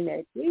understand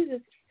that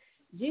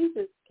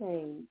Jesus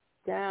came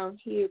down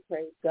here,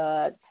 praise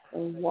God,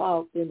 and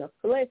walked in the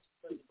flesh,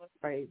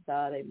 praise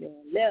God, amen.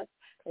 Left,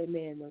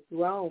 amen, the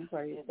throne,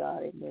 praise God,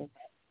 amen.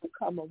 To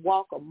come and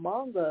walk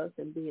among us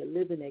and be a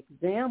living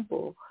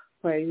example,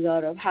 praise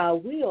God, of how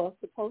we are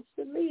supposed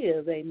to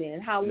live, amen,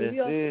 how we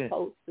are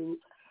supposed to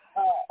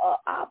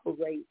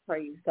operate,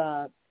 praise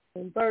God.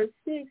 In verse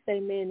 6,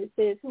 amen, it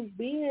says, who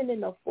being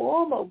in the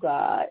form of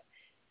God,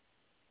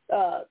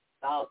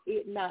 thought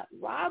it not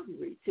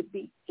robbery to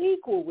be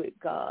equal with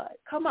God.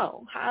 Come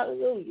on,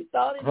 hallelujah.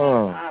 Thought it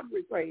not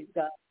robbery, praise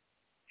God.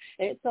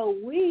 And so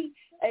we,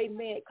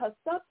 amen, because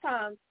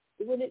sometimes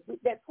when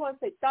that point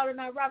said thought it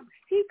not robbery,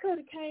 he could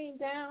have came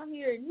down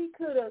here and he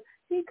could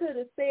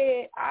have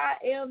said, I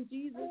am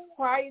Jesus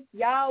Christ,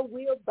 y'all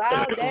will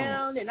bow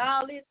down and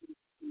all this.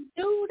 He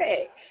do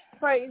that,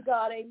 praise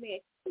God, amen.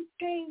 He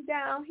came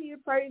down here,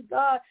 praise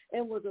God,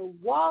 and was a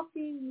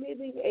walking,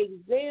 living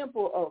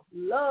example of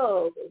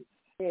love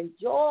and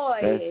joy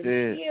and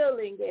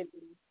healing. And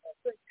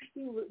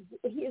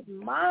his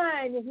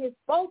mind and his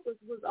focus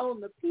was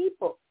on the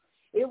people.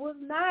 It was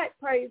not,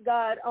 praise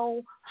God,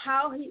 on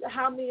how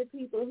many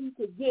people he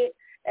could get,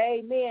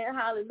 amen,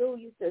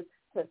 hallelujah, to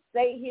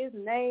say his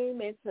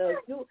name and to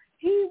do.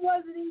 He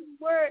wasn't even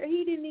worried.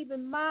 He didn't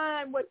even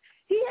mind what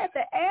he had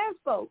to ask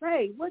folks.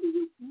 Hey, who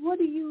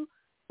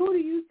do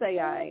you say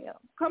I am?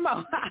 Come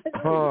on.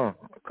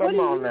 Come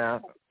on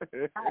now.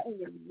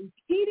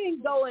 He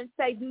didn't go and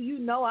say, do you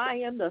know I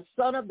am the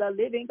Son of the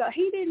living God?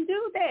 He didn't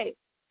do that.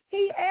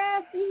 He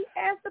asked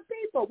the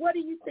people, what do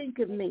you think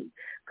of me?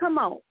 Come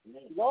on.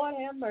 Lord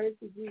have mercy,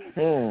 Jesus.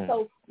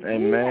 So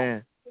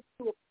amen.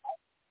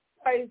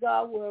 Praise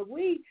God, where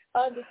we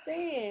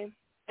understand,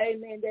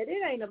 amen, that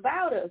it ain't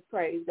about us,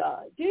 praise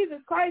God.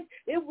 Jesus Christ,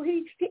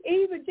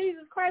 even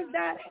Jesus Christ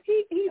died,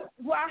 he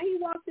while he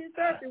walked this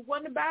earth, it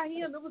wasn't about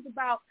him. It was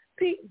about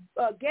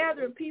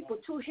gathering people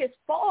to his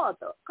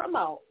Father. Come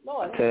on,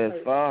 Lord. To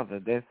his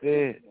Father. That's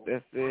it.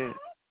 That's it.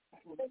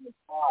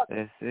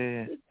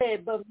 He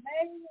said, but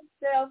made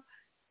himself,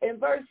 in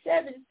verse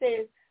 7 it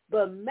says,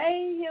 but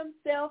made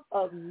himself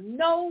of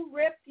no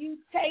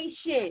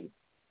reputation.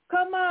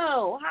 Come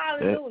on,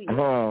 hallelujah.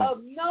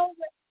 Of no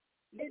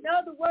reputation. In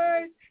other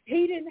words,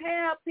 he didn't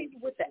have people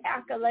with the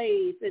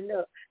accolades and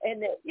the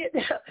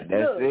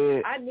look,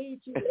 it. I need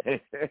you.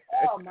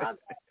 Oh my God.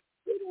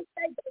 He didn't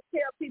say go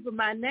tell people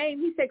my name.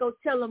 He said go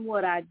tell them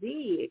what I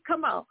did.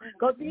 Come on.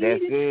 Go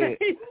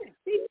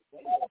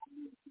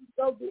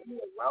go get me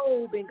a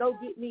robe and go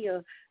get me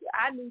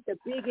I need the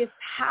biggest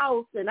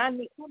house and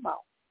come on.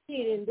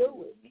 He didn't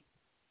do it.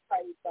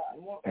 Praise God.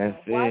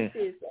 Watch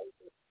this.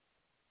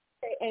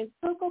 And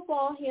took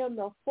upon him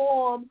the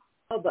form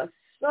of a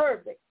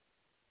servant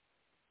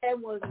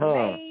and was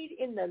made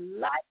in the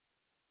light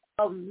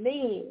of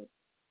men.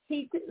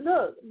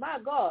 Look, my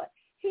God,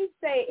 he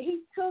said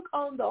he took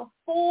on the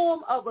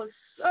form of a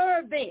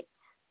servant.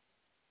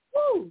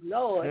 Oh,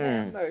 Lord,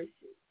 have mercy.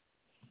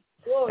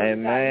 Glory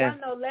Amen. to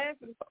God. Y'all know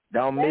last week,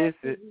 Don't miss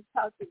week it. we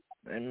talked.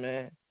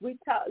 Amen.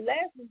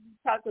 Last week we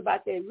talked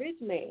about that rich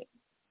man,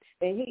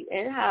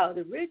 and how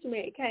the rich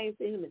man came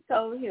to him and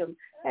told him,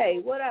 "Hey,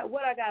 what I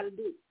got to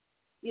do?"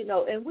 You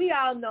know, and we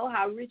all know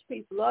how rich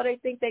people are. They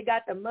think they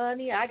got the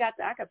money. I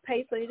could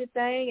pay for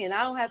anything, and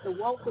I don't have to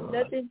want for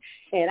nothing,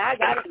 and I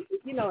got it,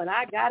 you know, and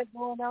I got it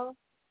going on.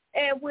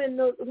 And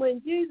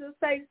when Jesus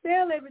says,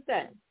 "Sell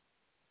everything,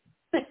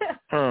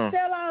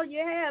 sell all you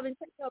have, and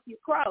take up your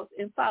cross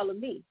and follow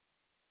me."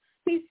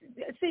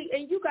 See,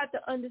 and you got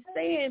to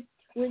understand,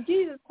 when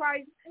Jesus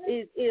Christ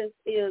is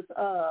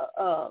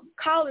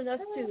calling us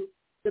to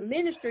the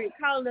ministry,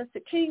 calling us to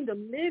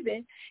kingdom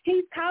living,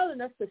 he's calling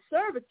us to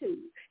servitude.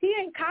 He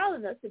ain't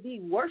calling us to be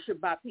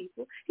worshipped by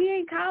people. He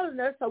ain't calling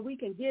us so we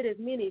can get as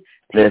many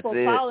people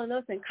following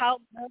us and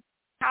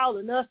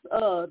calling us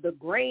the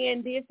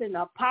grandest and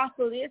the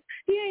apostle this.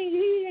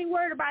 He ain't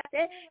worried about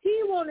that.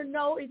 He want to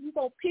know if you're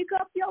going to pick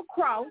up your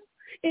cross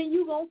and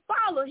you're going to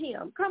follow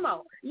him. Come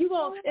on.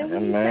 And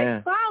when you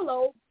say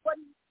follow, what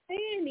he's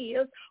saying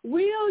is,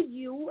 will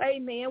you,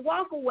 amen,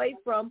 walk away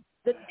from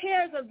the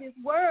cares of this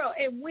world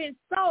and win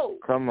souls?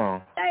 Come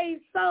on. Save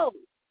souls.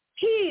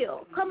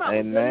 Heal. Come on.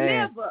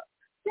 Amen. Deliver.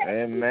 Set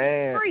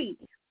free.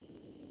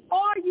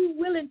 Are you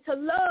willing to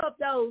love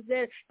those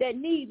that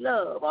need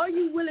love? Are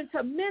you willing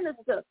to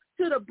minister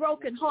to the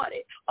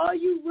brokenhearted? Are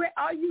you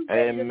ready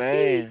to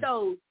feed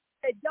those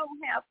that don't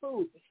have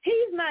food?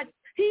 He's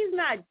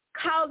not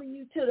calling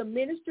you to the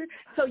ministry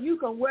so you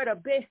can wear the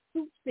best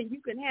suits and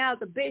you can have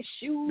the best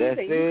shoes. That's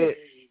it.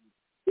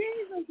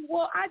 Jesus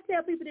wore, I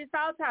tell people this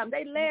all the time,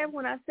 they laugh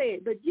when I say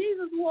it, but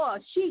Jesus wore a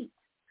sheet.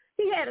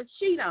 He had a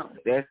sheet on.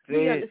 That's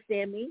you it.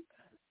 understand me?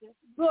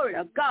 Glory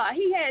to God.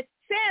 He had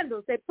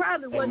sandals that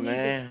probably wasn't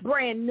even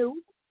brand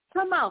new.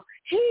 Come on.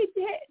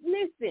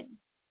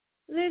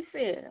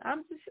 Listen,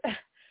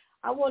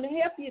 I want to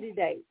help you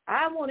today.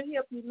 I want to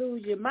help you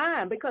lose your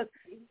mind, because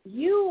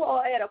you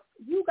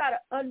got to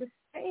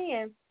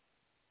understand,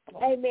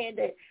 amen,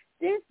 that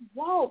this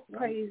walk,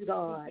 praise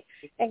God,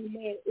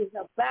 amen, is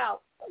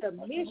about the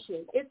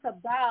mission. It's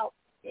about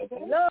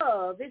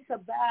love. It's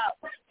about,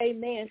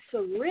 amen,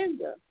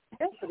 surrender.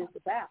 That's what it's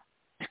about.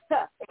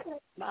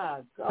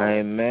 My God.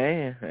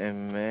 Amen.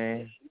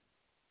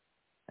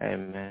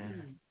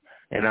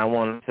 And I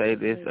want to say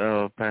this,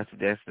 Pastor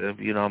Dexter, if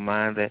you don't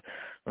mind, that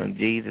when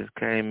Jesus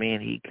came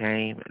in,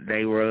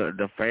 they were,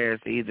 the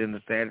Pharisees and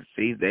the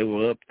Sadducees, they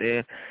were up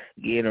there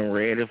getting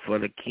ready for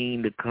the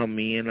king to come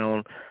in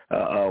on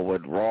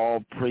with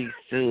royal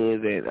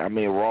priesthood,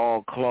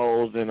 royal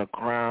clothes and a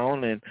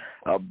crown and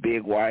a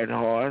big white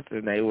horse,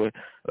 and they were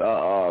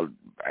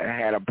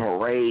had a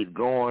parade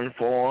going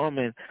for him,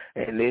 and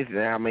this,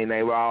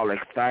 they were all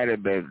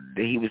excited, but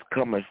he was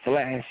coming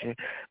flashing,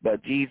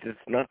 but Jesus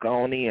snuck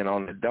on in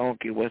on the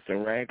donkey with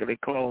some raggedy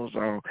clothes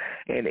on,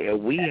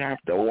 and we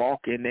have to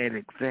walk in that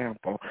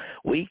example.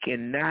 We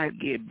cannot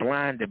get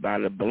blinded by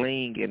the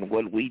bling and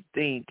what we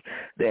think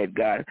that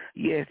God,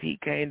 yes, he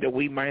came that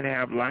we might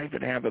have life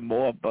and have it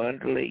more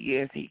abundantly.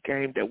 Yes, he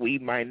came that we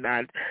might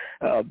not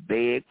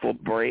beg for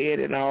bread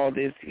and all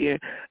this here,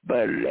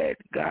 but let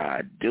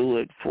God do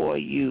it for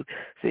you.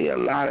 See, a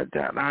lot of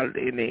times,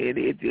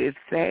 it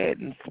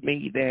saddens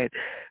me that,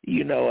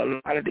 a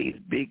lot of these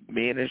big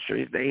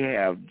ministries, they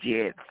have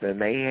jets and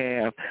they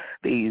have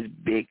these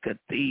big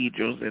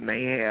cathedrals and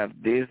they have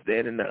this,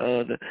 that, and the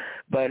other,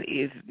 but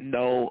it's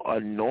no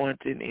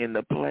anointing in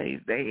the place.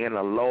 They in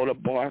a load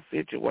bar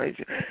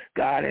situation.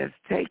 God has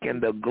taken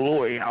the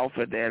glory off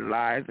of their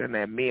lives and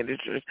their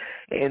ministries,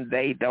 and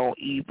they don't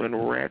even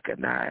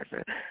recognize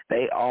it.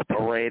 They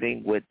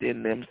operating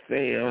within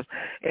themselves,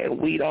 and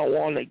we don't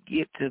want to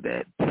get to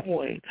that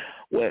point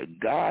where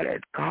God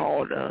had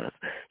called us.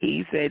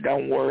 He said,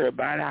 don't worry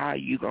about how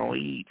you going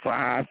to eat, for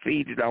I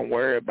feed you. Don't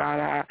worry about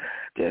how.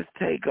 Just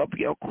take up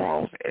your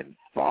cross and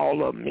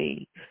follow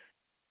me.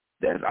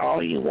 That's all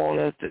he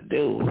wants us to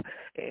do.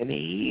 And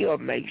he'll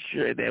make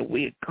sure that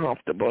we're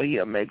comfortable.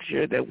 He'll make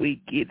sure that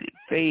we get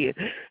fed.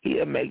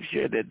 He'll make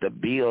sure that the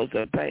bills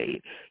are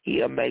paid.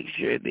 He'll make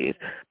sure this.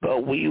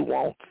 But we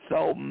want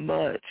so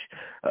much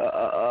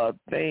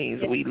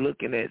things. We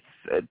looking at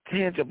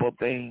tangible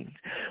things.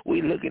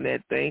 We looking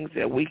at things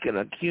that we can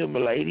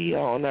accumulate here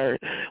on earth,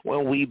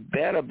 when we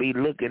better be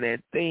looking at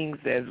things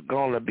that's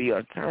going to be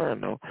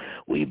eternal.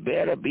 We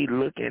better be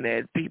looking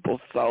at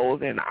people's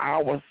souls and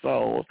our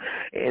souls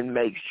and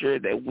make sure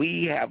that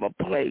we have a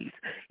place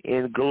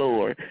in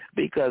glory,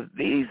 because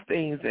these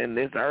things in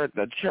this earth,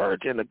 the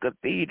church and the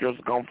cathedrals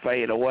going to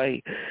fade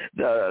away.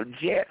 The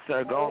jets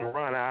are going to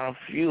run out of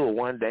fuel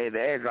one day.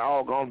 They're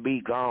all going to be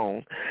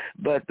gone.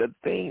 But the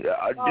thing,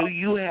 do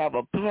you have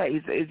a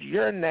place? Is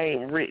your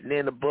name written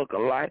in the book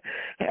of life?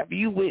 Have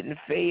you went and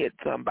fed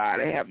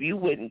somebody? Have you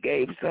went and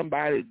gave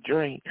somebody a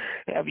drink?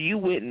 Have you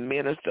went and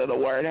ministered the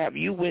word? Have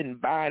you went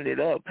and binded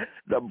up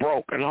the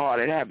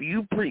brokenhearted? Have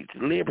you preached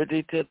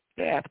liberty to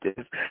the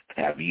captives?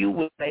 Have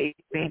you laid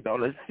things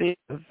on the sick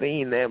and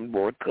seen them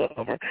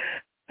recover?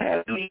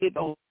 Have you did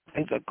those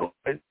things according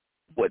to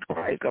what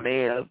Christ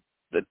commands us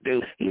to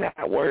do? He's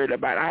not worried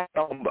about I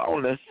don't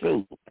own the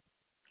suit.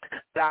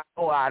 I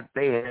go out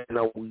there and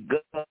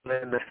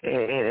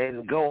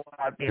go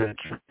out there in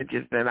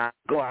churches, and I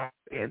go out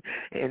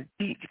and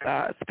teach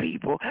God's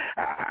people.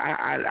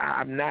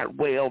 I'm not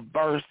well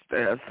versed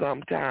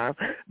sometimes,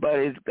 but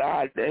it's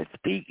God that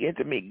speaking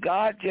to me.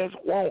 God just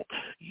wants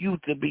you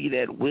to be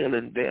that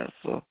willing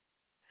vessel.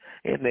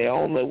 And the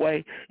only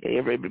way,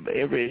 every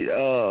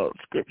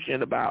scripture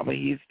in the Bible,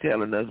 he's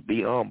telling us,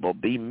 be humble,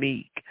 be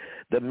meek.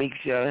 The meek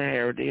shall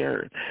inherit the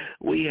earth.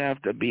 We have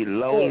to be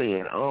lowly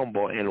and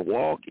humble and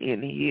walk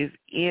in his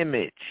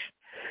image.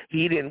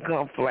 He didn't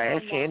come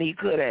flashing. He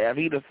could have.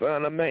 He the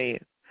Son of Man.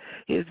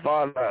 His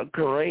Father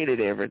created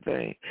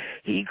everything.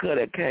 He could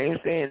have came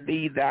saying,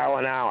 thee, thou,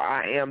 and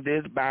I am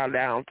this, bow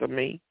down to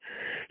me.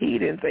 He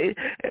didn't say,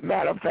 as a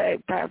matter of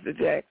fact, Pastor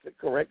Jackson,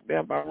 correct me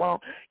if I'm wrong,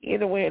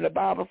 anywhere in the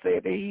Bible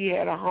said that he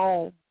had a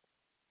home,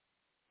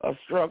 a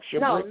structure,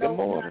 brick and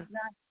mortar.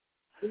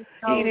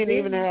 He didn't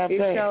even have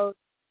that.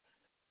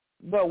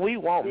 But we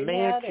want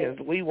mansions.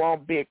 We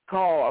want big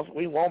cars.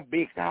 We want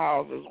big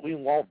houses. We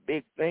want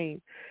big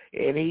things.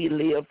 And he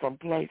lived from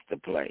place to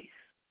place.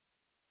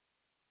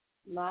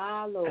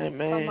 My Lord.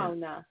 Amen. Come on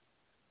now.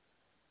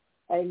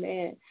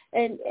 Amen.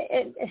 And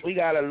we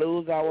got to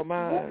lose our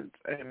minds.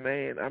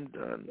 Amen. I'm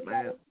done,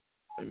 man.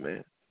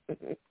 Amen.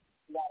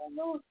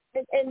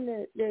 And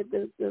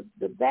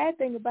the bad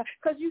thing about,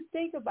 because you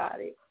think about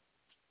it,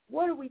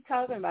 what are we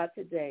talking about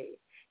today?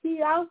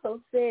 He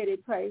also said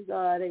it, praise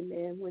God,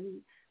 amen,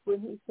 when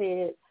he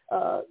said,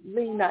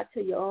 lean not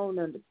to your own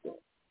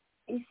understanding.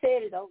 He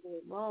said it over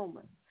in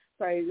Romans,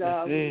 praise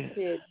God, when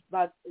he said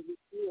about the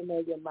renewing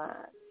of your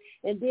mind.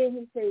 And then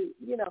he said,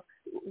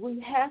 we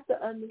have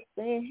to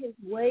understand his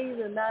ways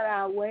are not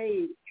our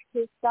ways.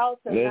 His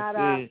thoughts are not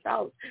our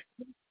thoughts.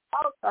 His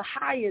thoughts are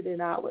higher than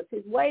ours.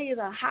 His ways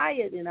are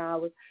higher than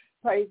ours.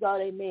 Praise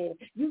God, amen.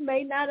 You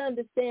may not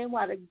understand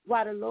why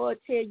the Lord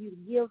tell you to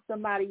give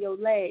somebody your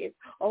last,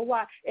 or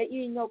why,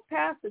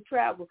 Pastor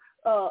traveled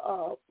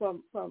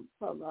from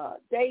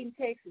Dayton,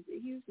 Texas to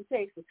Houston,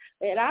 Texas.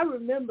 And I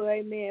remember,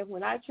 amen,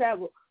 when I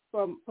traveled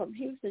from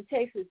Houston,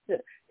 Texas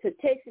to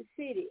Texas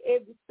City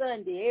every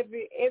Sunday,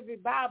 every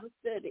Bible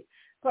study.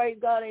 Praise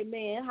God,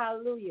 amen,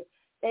 hallelujah.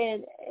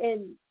 And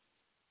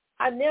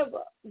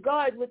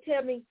God would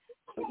tell me,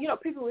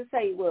 people would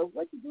say, well,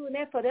 what you doing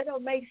that for? That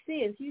don't make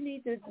sense. You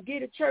need to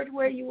get a church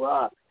where you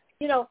are,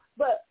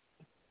 but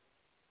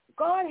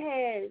God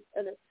has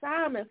an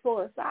assignment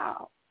for us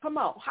all. Come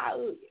on,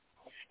 hallelujah.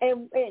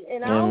 And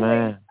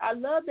I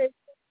love that.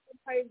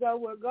 Praise God,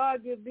 where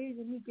God gives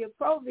vision, he gives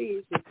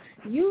provision.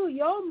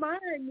 Your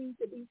mind needs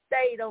to be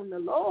stayed on the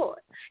Lord.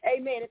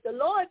 Amen. If the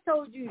Lord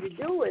told you to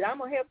do it, I'm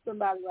going to help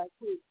somebody right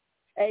quick.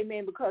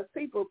 Amen. Because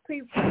people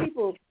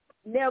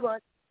never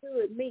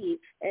understood me,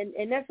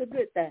 and that's a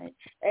good thing.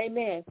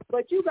 Amen.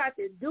 But you got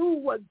to do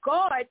what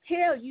God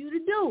tells you to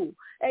do.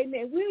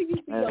 Amen. Will you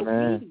be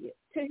obedient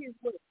to his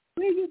word?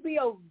 Will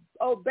you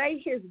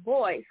obey his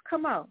voice?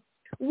 Come on.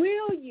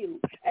 Will you,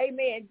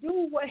 amen,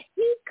 do what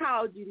he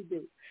called you to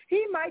do?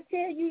 He might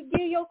tell you to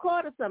give your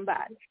car to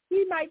somebody.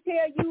 He might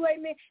tell you,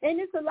 amen, and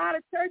it's a lot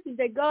of churches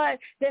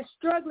that's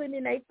struggling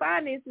in their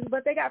finances,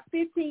 but they got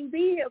 15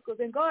 vehicles,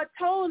 and God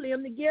told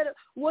them to get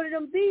one of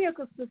them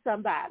vehicles to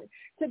somebody,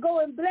 to go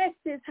and bless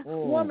this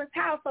woman's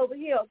house over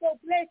here, go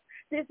bless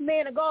this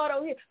man of God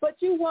over here, but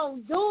you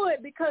won't do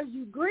it because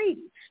you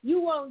greedy.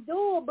 You won't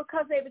do it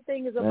because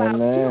everything is about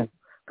you.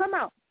 Come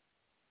on.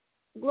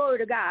 Glory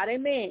to God.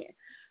 Amen.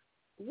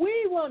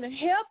 We want to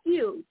help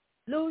you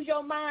lose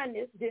your mind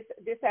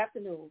this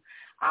afternoon.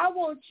 I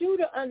want you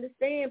to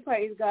understand,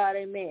 praise God,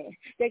 amen,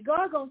 that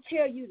God going to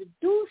tell you to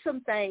do some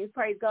things,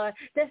 praise God,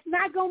 that's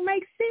not going to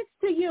make sense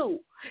to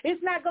you.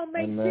 It's not going to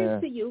make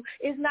sense to you.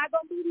 It's not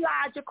going to be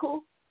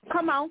logical.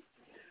 Come on.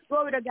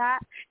 Glory to God.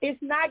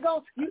 It's not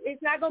going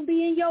to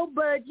be in your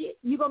budget.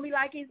 You're going to be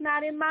like, it's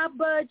not in my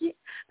budget.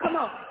 Come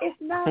on. It's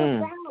not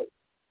about,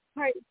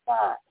 praise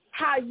God,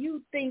 how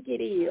you think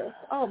it is.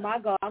 Oh, my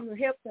God, I'm going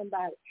to help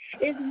somebody.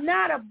 It's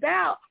not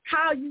about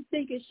how you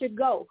think it should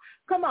go.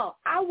 Come on.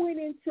 I went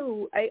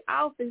into an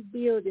office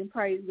building,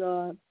 praise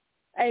God,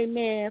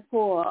 amen,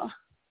 for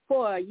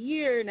a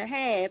year and a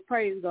half,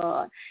 praise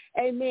God,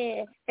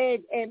 amen,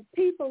 and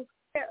people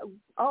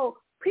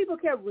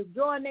kept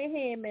withdrawing their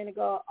hand, man, and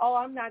go, oh,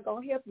 I'm not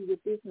going to help you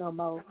with this no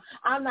more.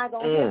 I'm not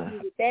going to help you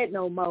with that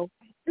no more.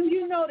 Do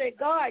you know that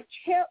God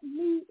kept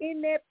me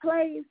in that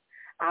place?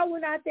 I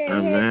went out there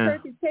and had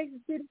church in Texas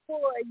City for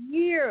a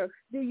year.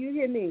 Do you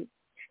hear me?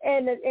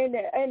 And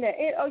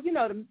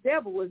the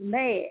devil was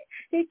mad.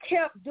 He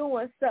kept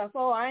doing stuff.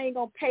 Oh, I ain't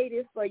gonna pay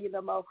this for you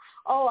no more.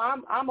 Oh,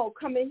 I'm gonna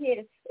come in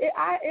here.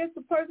 If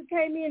the person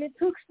came in and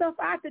took stuff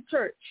out the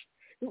church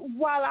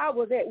while I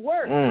was at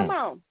work. Come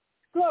on,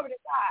 glory to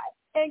God.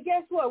 And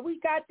guess what? We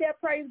got there,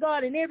 praise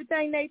God, and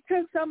everything they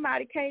took,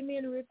 somebody came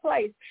in and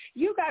replaced.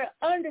 You got to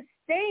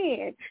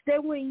understand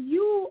that when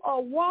you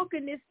are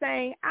walking this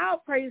thing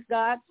out, praise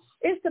God,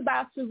 it's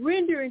about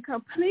surrendering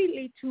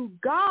completely to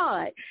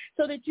God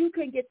so that you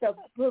can get the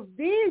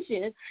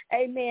provision,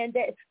 amen.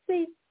 That,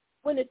 see,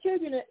 when the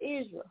children of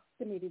Israel,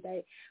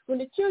 when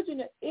the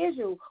children of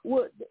Israel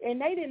would, and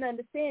they didn't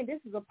understand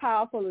this is a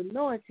powerful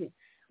anointing.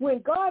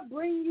 When God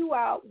bring you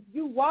out,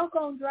 you walk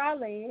on dry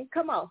land.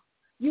 Come on,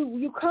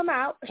 you come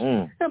out.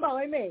 Come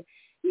on, amen.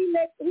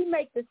 He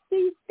make the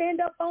sea stand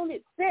up on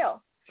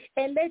itself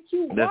and let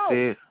you walk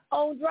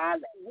on dry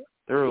land.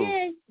 True.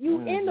 Then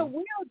you in the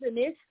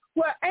wilderness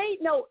where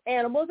ain't no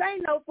animals,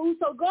 ain't no food.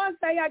 So God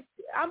say,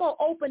 I'm going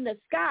to open the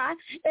sky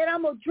and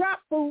I'm going to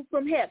drop food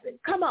from heaven.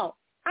 Come on.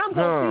 I'm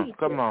going to feed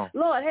you. On.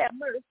 Lord have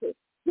mercy.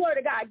 Glory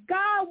to God.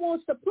 God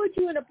wants to put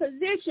you in a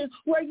position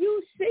where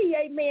you see,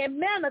 amen,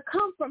 manna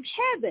come from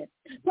heaven.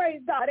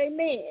 Praise God,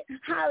 amen.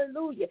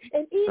 Hallelujah.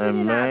 And even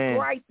in our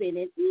griping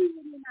and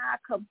even in our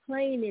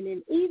complaining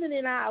and even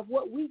in our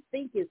what we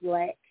think is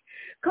lack,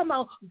 come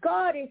on,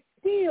 God is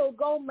still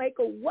going to make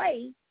a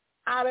way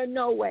out of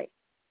no way.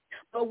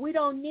 But we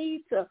don't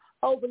need to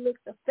overlook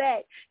the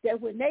fact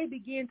that when they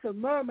begin to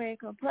murmur and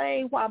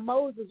complain while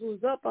Moses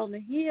was up on the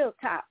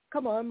hilltop,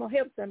 come on, I'm going to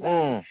help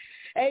somebody.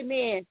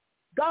 Amen.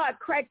 God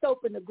cracked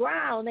open the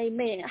ground,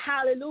 amen,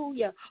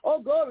 hallelujah. Oh,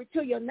 glory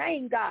to your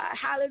name, God,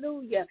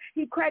 hallelujah.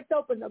 He cracked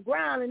open the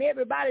ground, and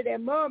everybody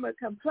that murmured,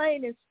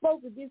 complained, and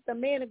spoke against the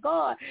man of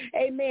God,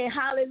 amen,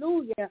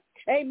 hallelujah,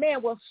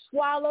 amen, was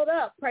swallowed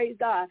up, praise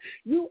God.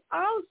 You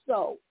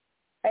also,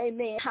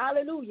 amen,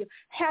 hallelujah,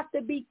 have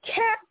to be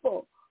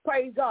careful,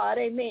 praise God,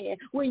 amen,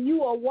 when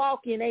you are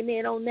walking,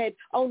 amen, on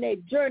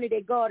that journey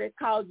that God has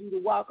called you to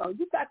walk on.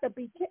 You got to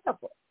be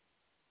careful.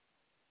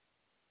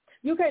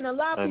 You can't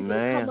allow people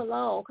to come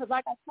along because,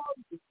 like I told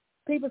you,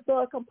 people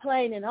start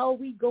complaining, oh,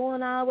 we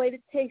going all the way to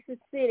Texas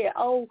City.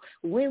 Oh,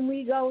 when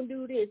we going to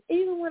do this?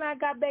 Even when I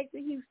got back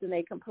to Houston,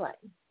 they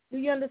complained. Do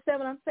you understand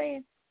what I'm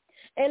saying?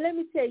 And let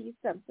me tell you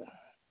something.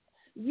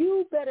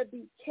 You better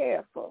be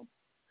careful.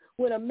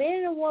 When a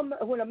man or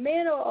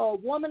a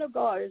woman of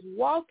God is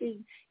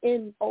walking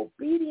in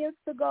obedience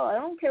to God, I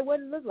don't care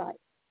what it looks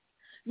like.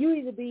 You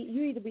either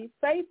be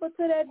faithful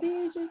to that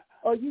vision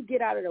or you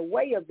get out of the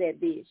way of that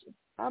vision.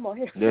 I'm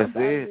going to hear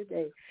somebody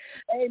today.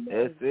 Amen.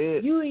 That's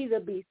it. You either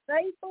be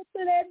faithful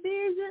to that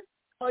vision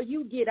or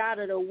you get out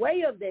of the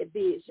way of that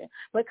vision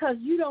because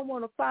you don't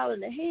want to fall in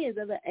the hands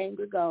of an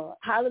angry God.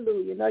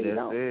 Hallelujah. No, you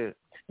don't. It.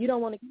 You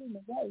don't want to get in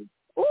the way.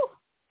 Ooh.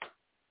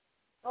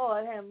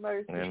 Lord have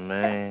mercy.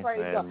 Amen.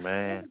 Praise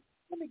Amen. God.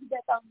 Let me get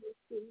back on this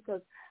too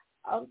because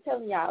I'm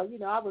telling y'all,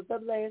 I was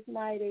up last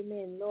night,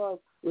 amen. The Lord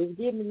was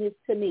giving this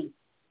to me.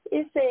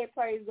 It said,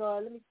 praise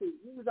God, let me see.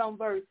 We're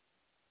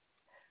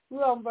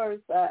on verse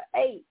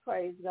 8,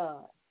 praise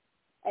God.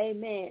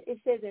 Amen. It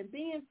says, and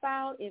being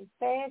found in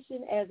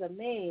fashion as a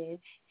man,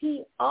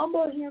 he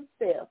humbled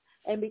himself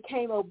and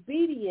became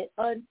obedient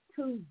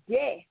unto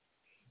death,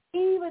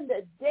 even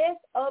the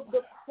death of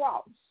the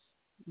cross.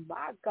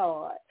 My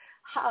God.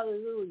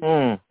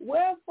 Hallelujah.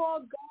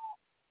 Wherefore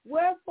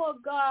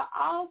God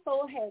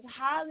also has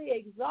highly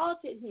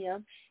exalted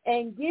him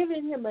and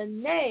given him a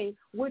name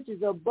which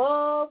is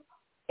above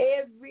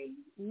every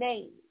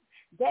name.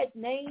 That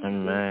name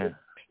is,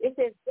 it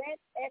says that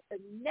at the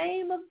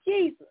name of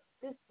Jesus,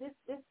 this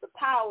the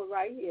power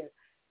right here.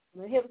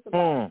 I'm gonna help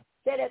somebody.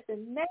 That at the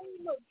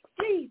name of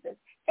Jesus,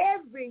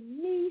 every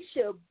knee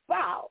shall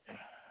bow.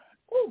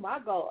 Oh my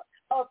God.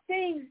 Of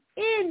things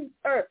in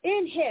earth,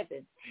 in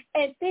heaven,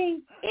 and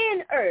things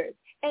in earth,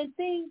 and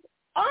things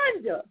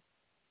under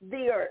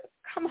the earth.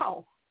 Come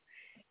on.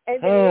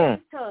 And then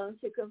every tongue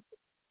should confess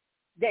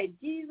that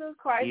Jesus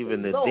Christ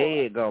even is the Lord.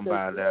 Dead gonna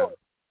bow down.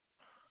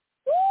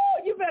 Woo,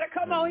 you better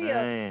come on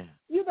here.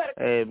 You better.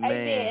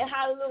 Amen.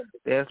 Hallelujah.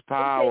 There's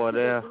power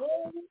there.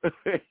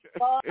 There's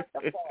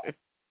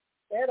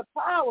the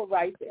power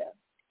right there.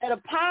 And the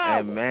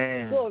power.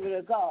 Amen. Glory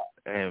to God.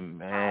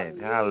 Amen.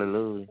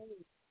 Hallelujah.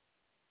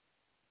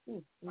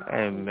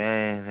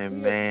 Amen.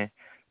 Amen.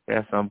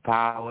 There's some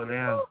power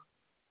there.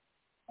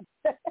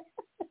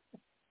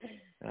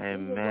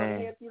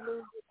 Amen. Help you lose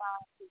your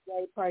mind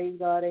today. Praise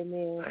God.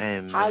 Amen.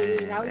 Amen.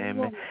 Hallelujah.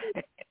 Amen.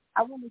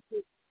 I want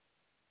to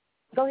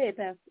go ahead,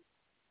 Pastor.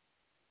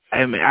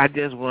 Amen. I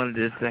just wanted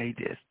to say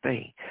this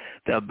thing.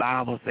 The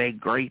Bible says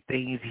great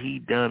things he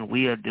done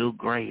will do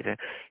greater.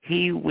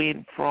 He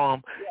went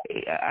from,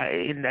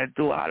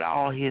 throughout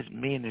all his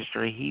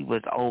ministry, he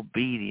was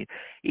obedient.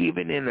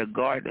 Even in the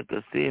Garden of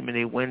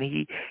Gethsemane, when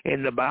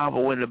the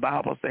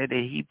Bible said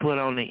that he put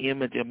on the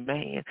image of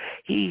man,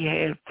 he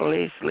had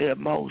fleshly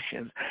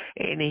emotions.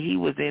 And he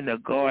was in the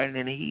garden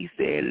and he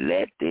said,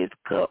 let this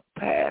cup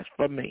pass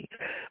from me.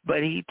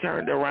 But he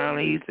turned around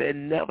and he said,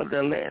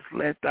 nevertheless,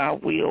 let thy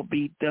will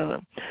be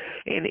done.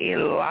 And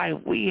in life,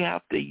 we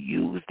have to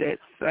use that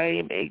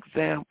same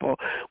example.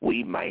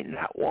 We might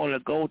not want to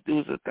go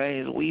through some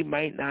things. We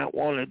might not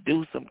want to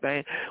do some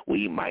things.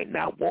 We might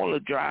not want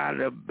to drive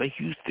to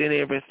Houston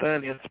every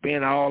Sunday and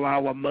spend all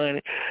our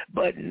money.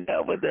 But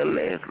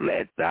nevertheless,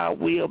 let thy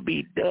will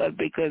be done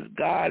because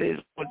God is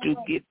going to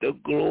get the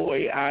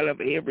glory out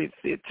of every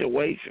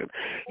situation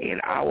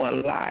in our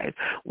life.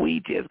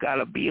 We just got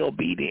to be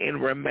obedient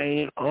and remember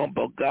remain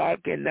humble.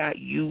 God cannot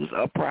use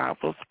a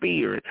prideful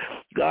spirit.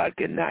 God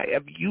cannot,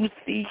 if you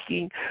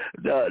seeking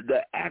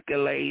the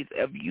accolades,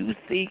 if you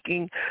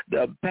seeking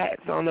the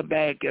pats on the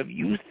back, if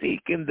you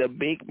seeking the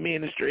big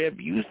ministry, if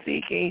you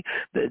seeking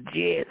the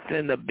jets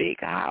and the big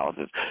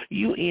houses,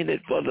 you in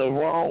it for the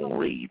wrong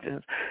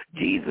reasons.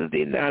 Jesus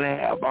did not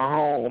have a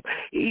home.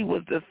 He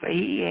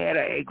had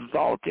an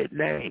exalted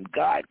name.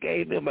 God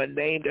gave him a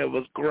name that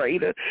was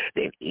greater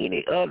than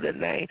any other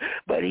name,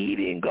 but he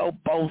didn't go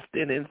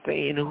boasting and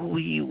saying who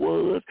he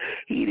was.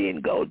 He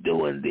didn't go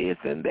doing this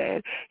and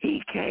that.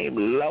 He came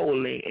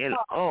lowly and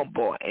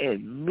humble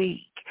and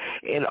meek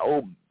and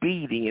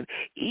obedient,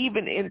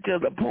 even into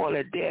the point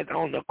of death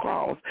on the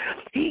cross.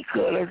 He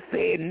could have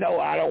said, no,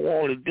 I don't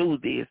want to do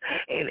this,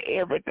 and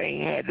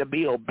everything had to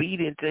be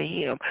obedient to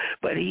him,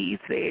 but he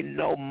said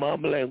no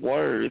mumbling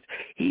words.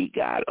 He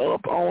got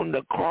up on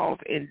the cross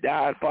and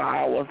died for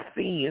our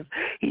sins.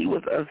 He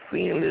was a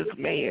sinless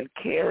man,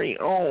 carrying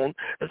on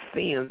the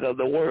sins of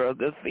the world,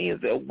 the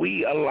sins that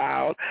we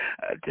allowed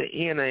to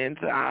enter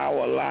into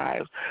our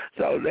lives.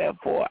 So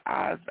therefore,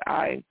 I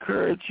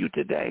encourage you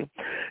today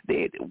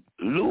that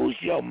lose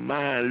your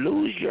mind,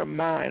 lose your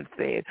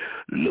mindset,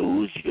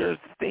 lose your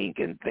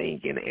stinking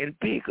thinking, and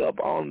pick up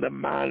on the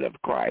mind of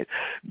Christ.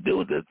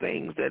 Do the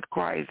things that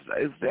Christ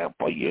except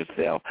for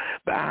yourself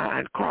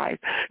behind Christ,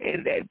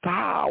 and that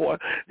power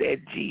that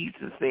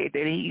Jesus said,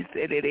 that he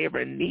said that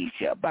every knee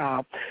shall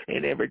bow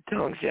and every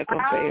tongue shall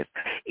confess.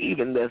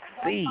 Even the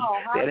sea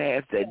that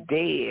has the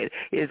dead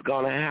is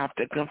going to have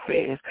to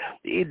confess.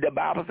 The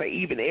Bible says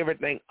even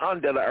everything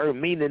under the earth,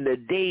 meaning the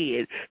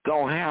dead,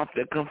 going to have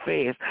to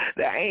confess.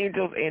 The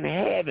angels in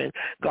heaven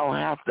going to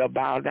have to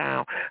bow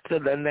down to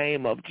the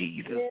name of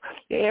Jesus.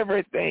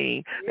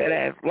 Everything that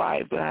has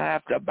life will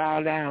have to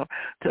bow down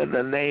to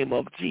the name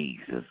of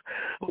Jesus.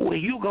 When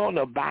you going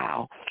to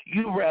bow,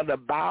 you rather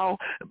bow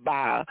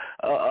by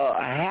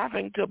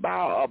having to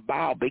bow, or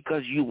bow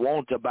because you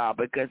want to bow,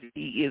 because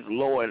he is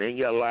Lord in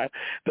your life,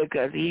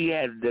 because he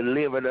has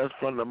delivered us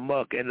from the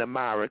muck and the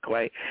miry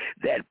clay.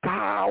 That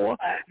power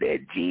that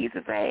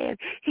Jesus had,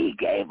 he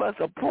gave us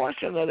a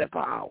portion of that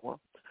power.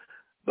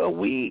 But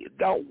we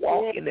don't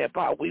walk in that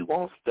power. We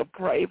want to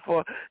pray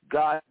for,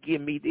 God,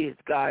 give me this,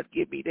 God,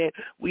 give me that.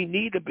 We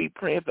need to be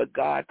praying for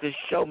God to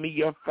show me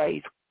your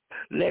face.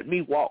 Let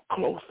me walk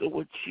closer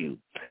with you.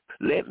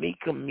 Let me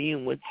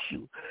commune with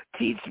you.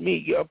 Teach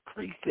me your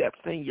precepts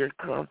and your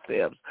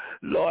concepts.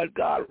 Lord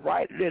God,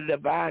 rightly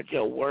divide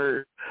your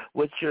word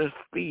with your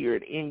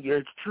spirit in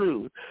your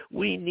truth.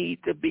 We need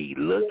to be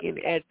looking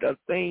at the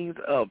things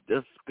of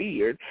the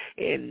spirit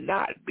and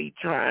not be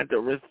trying to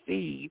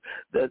receive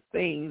the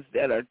things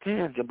that are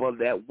tangible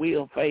that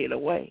will fade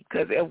away.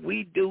 Because if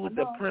we do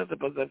the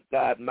principles of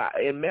God,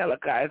 in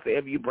Malachi said,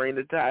 if you bring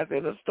the tithes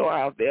in the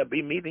storehouse, they'll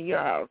be meat in your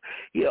house.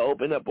 He'll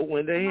open up a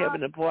window of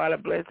heaven and pour out a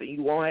blessing.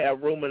 You won't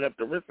have room enough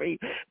to receive.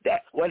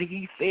 That's what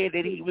he said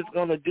that he was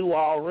going to do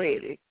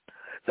already.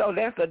 So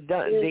that's a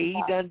done deal.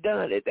 He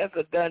done it. That's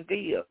a done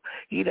deal.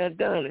 He done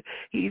it.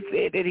 He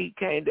said that he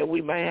came that we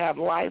may have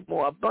life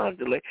more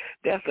abundantly.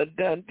 That's a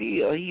done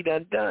deal. He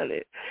done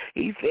it.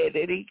 He said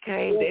that he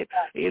came that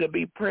it'll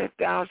be pressed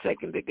down,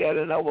 shaken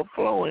together, and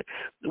overflowing.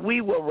 We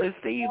will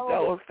receive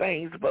those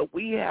things, but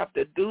we have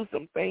to do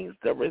some things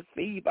to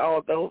receive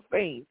all those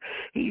things.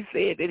 He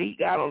said that he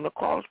got on the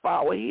cross for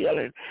our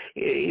healing.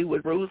 He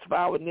was bruised for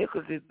our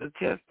iniquities. The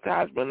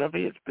chastisement of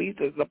his peace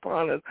is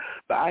upon us.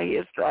 By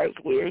his stripes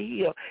we're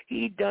healed.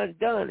 He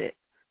done it.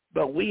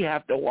 But we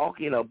have to walk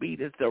in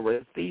obedience to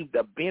receive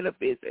the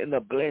benefits and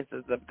the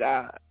blessings of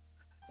God.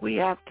 We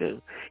have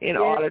to. In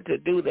order to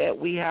do that,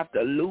 we have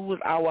to lose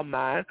our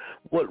mind,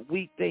 what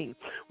we think.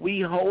 We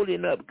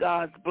holding up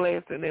God's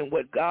blessing and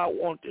what God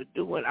wants to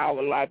do in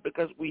our life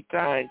because we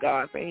tying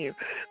God's hands,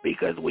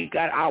 because we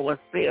got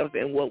ourselves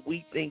and what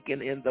we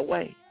thinking in the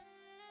way.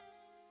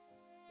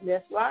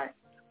 That's right.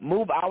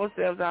 Move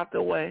ourselves out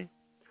the way.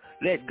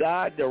 Let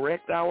God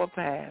direct our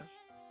path.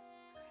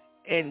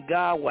 And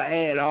God will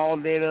add all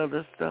that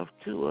other stuff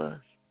to us.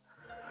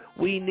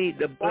 We need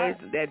the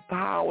blessing, that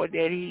power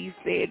that he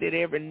said that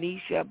every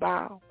knee shall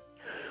bow.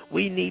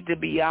 We need to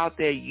be out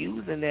there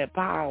using that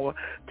power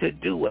to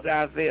do what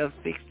Isaiah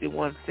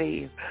 61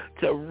 says,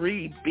 to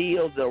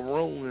rebuild the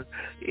ruins.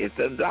 It's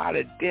a lot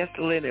of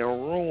desolate and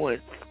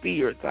ruined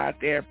spirits out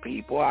there,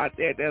 people out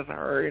there that's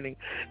hurting,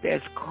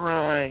 that's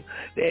crying,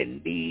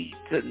 that need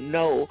to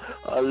know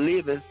a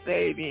living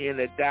Savior in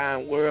a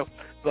dying world.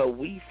 But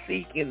we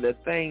seeking the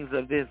things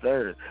of this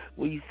earth.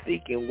 We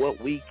seeking what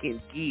we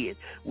can get.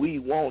 We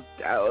want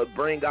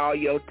bring all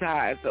your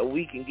tithes so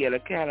we can get a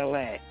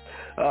Cadillac.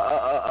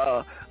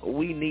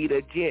 We need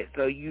a jet,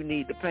 so you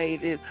need to pay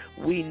this.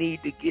 We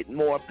need to get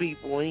more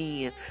people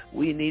in.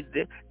 We need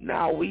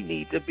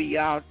to be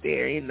out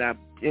there in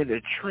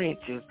the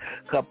trenches,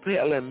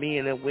 compelling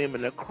men and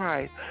women of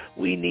Christ.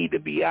 We need to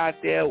be out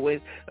there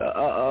with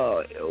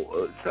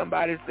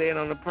somebody said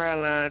on the prayer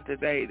line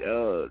today,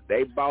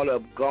 they bought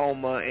up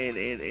Goma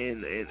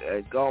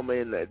and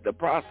Goma and the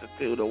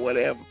prostitute or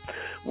whatever.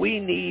 We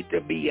need to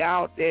be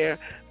out there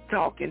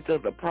talking to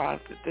the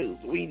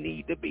prostitutes. We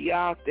need to be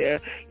out there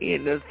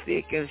in the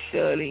sick and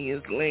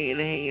shut-ins, laying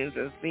hands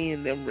and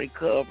seeing them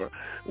recover.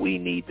 We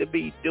need to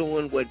be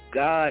doing what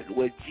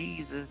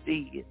Jesus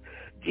did.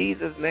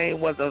 Jesus' name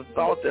was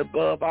exalted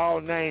above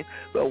all names,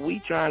 but we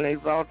trying to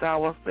exalt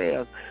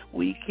ourselves.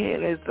 We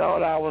can't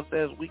exalt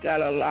ourselves. We got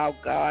to allow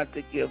God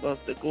to give us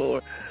the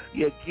glory.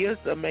 Your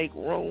gifts will make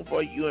room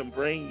for you and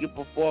bring you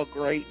before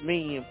great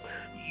men.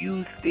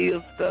 You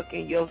still stuck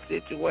in your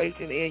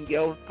situation, in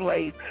your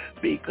place,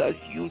 because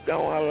you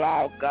don't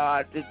allow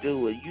God to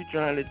do it. You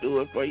trying to do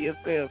it for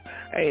yourself.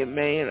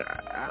 Amen.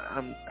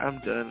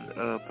 I'm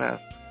done,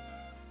 Pastor.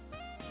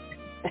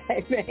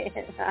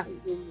 Amen.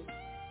 Hallelujah.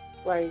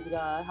 Praise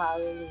God.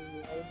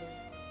 Hallelujah. Amen.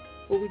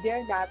 Well, we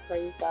dare not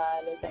praise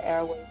God. Let the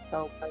airways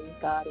go. Praise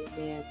God.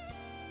 Amen.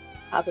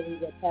 I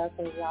believe that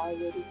Pastor has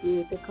already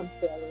did the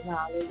compelling.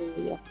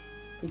 Hallelujah.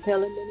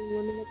 Compelling men and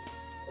women of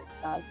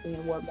God,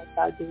 saying, what must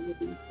I do to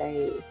be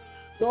saved?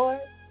 Lord,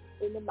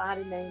 in the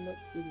mighty name of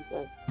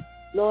Jesus,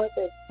 Lord,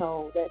 that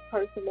soul, that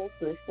person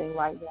that's listening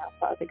right now,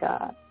 Father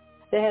God,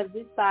 they have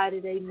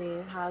decided,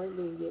 amen,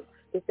 hallelujah,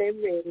 that they're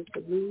ready to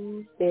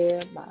lose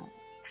their mind,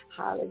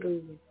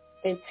 hallelujah,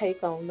 and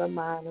take on the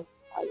mind of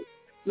Christ.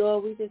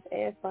 Lord, we just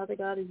ask, Father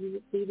God, as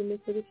you receive them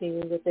into the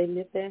kingdom, that they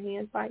lift their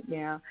hands right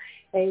now.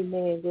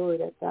 Amen. Glory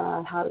to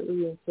God.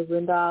 Hallelujah. And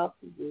surrender all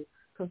to you.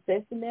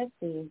 Confessing their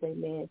sins,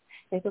 amen,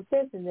 and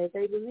confessing that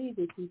they believe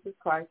that Jesus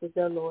Christ is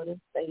their Lord and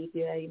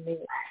Savior,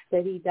 amen,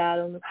 that he died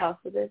on the cross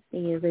for their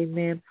sins,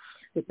 amen,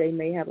 that they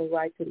may have a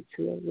right to the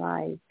tree of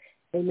life,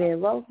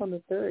 amen, rose on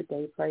the third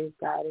day, praise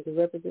God, as a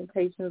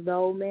representation of the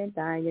old man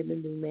dying and the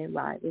new man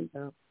rising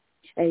up,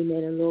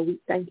 amen, and Lord, we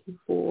thank you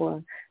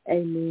for,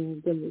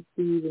 amen, them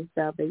receiving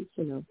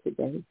salvation on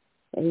today,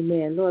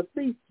 amen, Lord,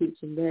 please teach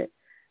them that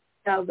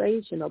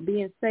salvation or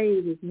being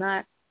saved is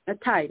not a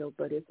title,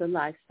 but it's a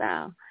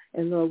lifestyle.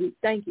 And Lord, we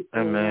thank you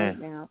for it right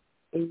now.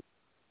 In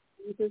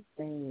Jesus'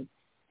 name,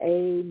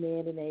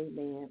 amen and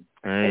amen.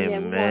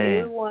 Amen.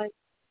 We want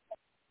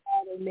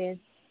everyone, amen.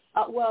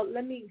 Well,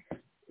 let me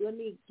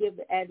give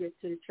the address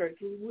to the church.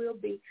 We will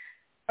be,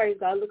 praise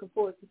God, looking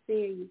forward to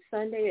seeing you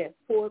Sunday at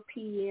 4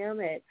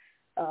 p.m. at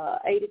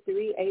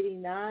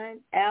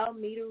 8389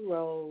 Alameda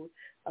Road,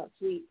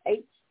 Suite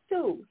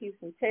H2,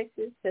 Houston,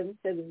 Texas,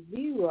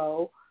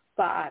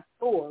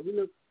 77054. We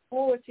look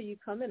forward to you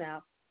coming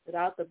out.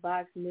 Without the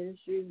Box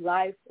Ministries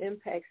Life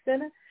Impact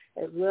Center,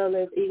 as well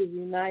as Eagles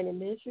United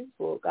Ministries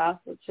for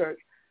Gospel Church.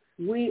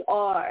 We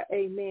are,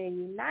 amen,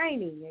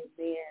 uniting,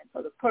 amen,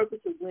 for the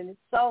purpose of winning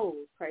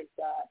souls, praise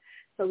God.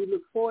 So we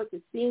look forward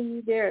to seeing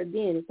you there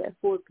again. It's at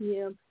 4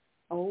 p.m.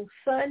 on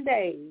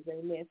Sundays,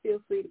 amen. Feel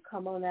free to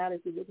come on out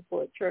if you're looking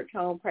for a church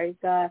home, praise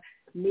God.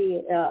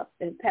 Me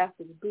and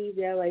Pastor B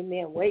there,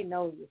 amen, waiting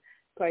on you.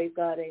 Praise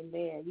God,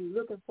 amen. You're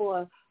looking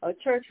for a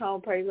church home,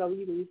 praise God, where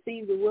you can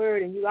receive the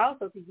word, and you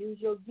also can use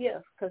your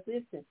gift. Because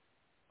listen,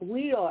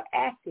 we are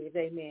active,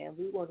 amen.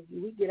 We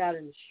get out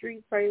in the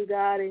street, praise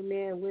God,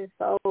 amen. Win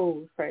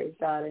souls, praise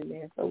God,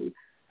 amen. So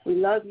we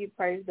love you,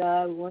 praise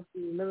God. We want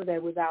you to remember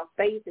that without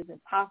faith it's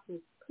impossible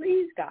to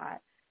please God.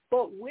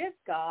 But with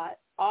God,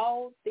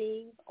 all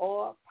things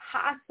are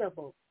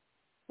possible.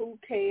 Who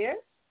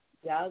cares?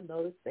 Y'all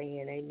know the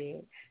saying,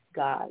 amen.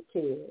 God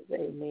cares,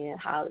 amen.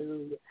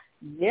 Hallelujah.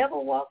 Never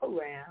walk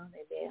around,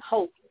 amen,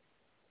 hopeless.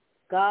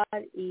 God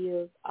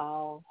is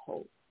all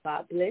hope.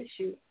 God bless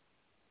you.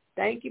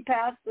 Thank you,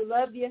 Pastor.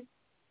 Love you.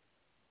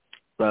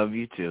 Love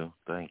you too.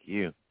 Thank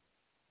you.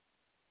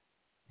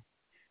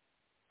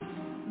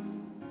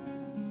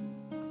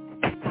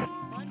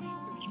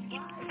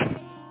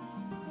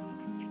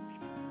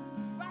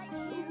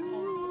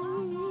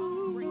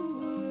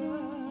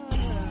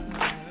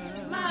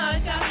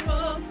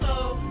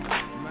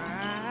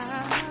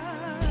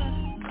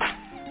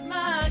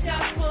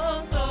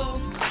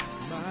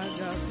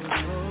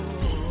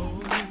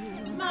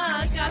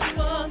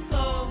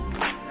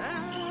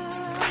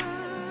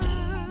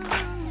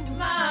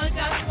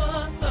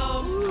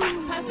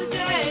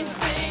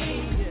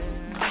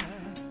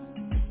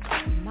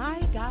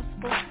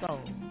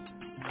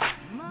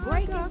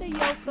 Breaking the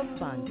yoke of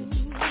bondage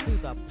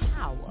through the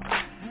power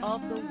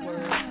of the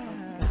Word of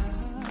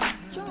God.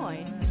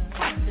 Join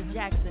Pastor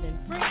Jackson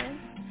and friends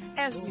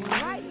as we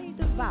rightly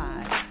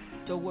divide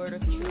the Word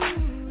of truth.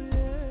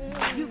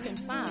 You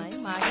can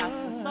find My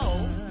Gospel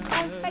Soul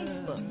on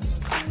Facebook,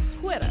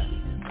 Twitter,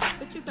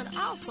 but you can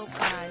also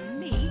find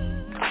me,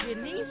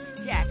 Janice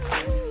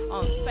Jackson,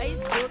 on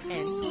Facebook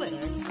and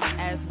Twitter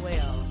as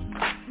well.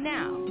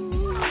 Now,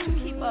 to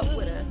keep up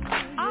with us,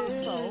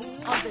 also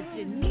on the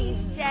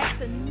Janice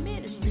Jackson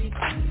Ministries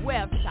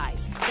website.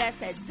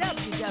 That's at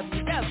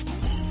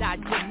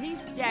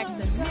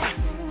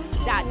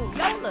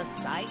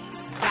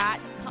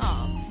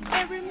www.janicejacksonministries.yolasite.com.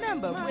 And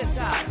remember, with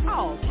God,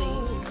 all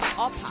things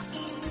are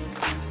possible.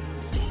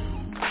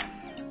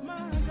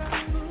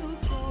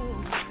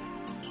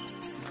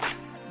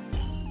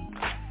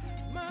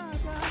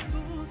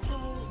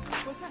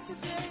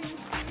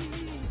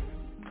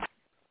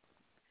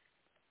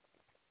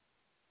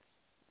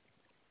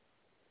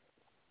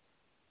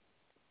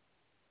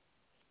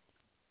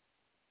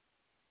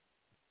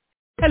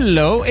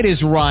 Hello, it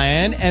is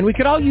Ryan, and we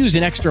could all use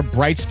an extra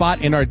bright spot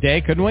in our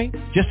day, couldn't we?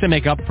 Just to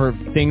make up for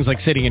things like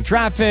sitting in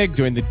traffic,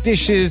 doing the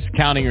dishes,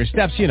 counting your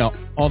steps, you know,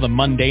 all the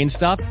mundane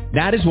stuff.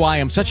 That is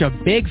why I'm such a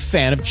big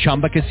fan of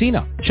Chumba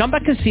Casino. Chumba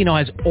Casino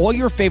has all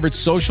your favorite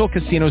social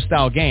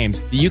casino-style games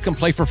that you can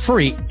play for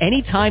free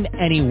anytime,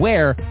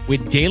 anywhere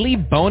with daily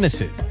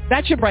bonuses.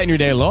 That should brighten your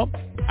day a little.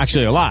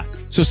 Actually, a lot.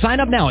 So sign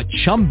up now at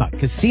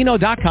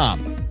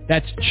ChumbaCasino.com.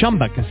 That's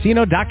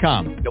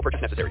ChumbaCasino.com. No purchase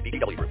necessary.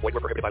 VGW Group. Void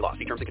where prohibited by law.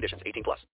 See terms and conditions. 18+.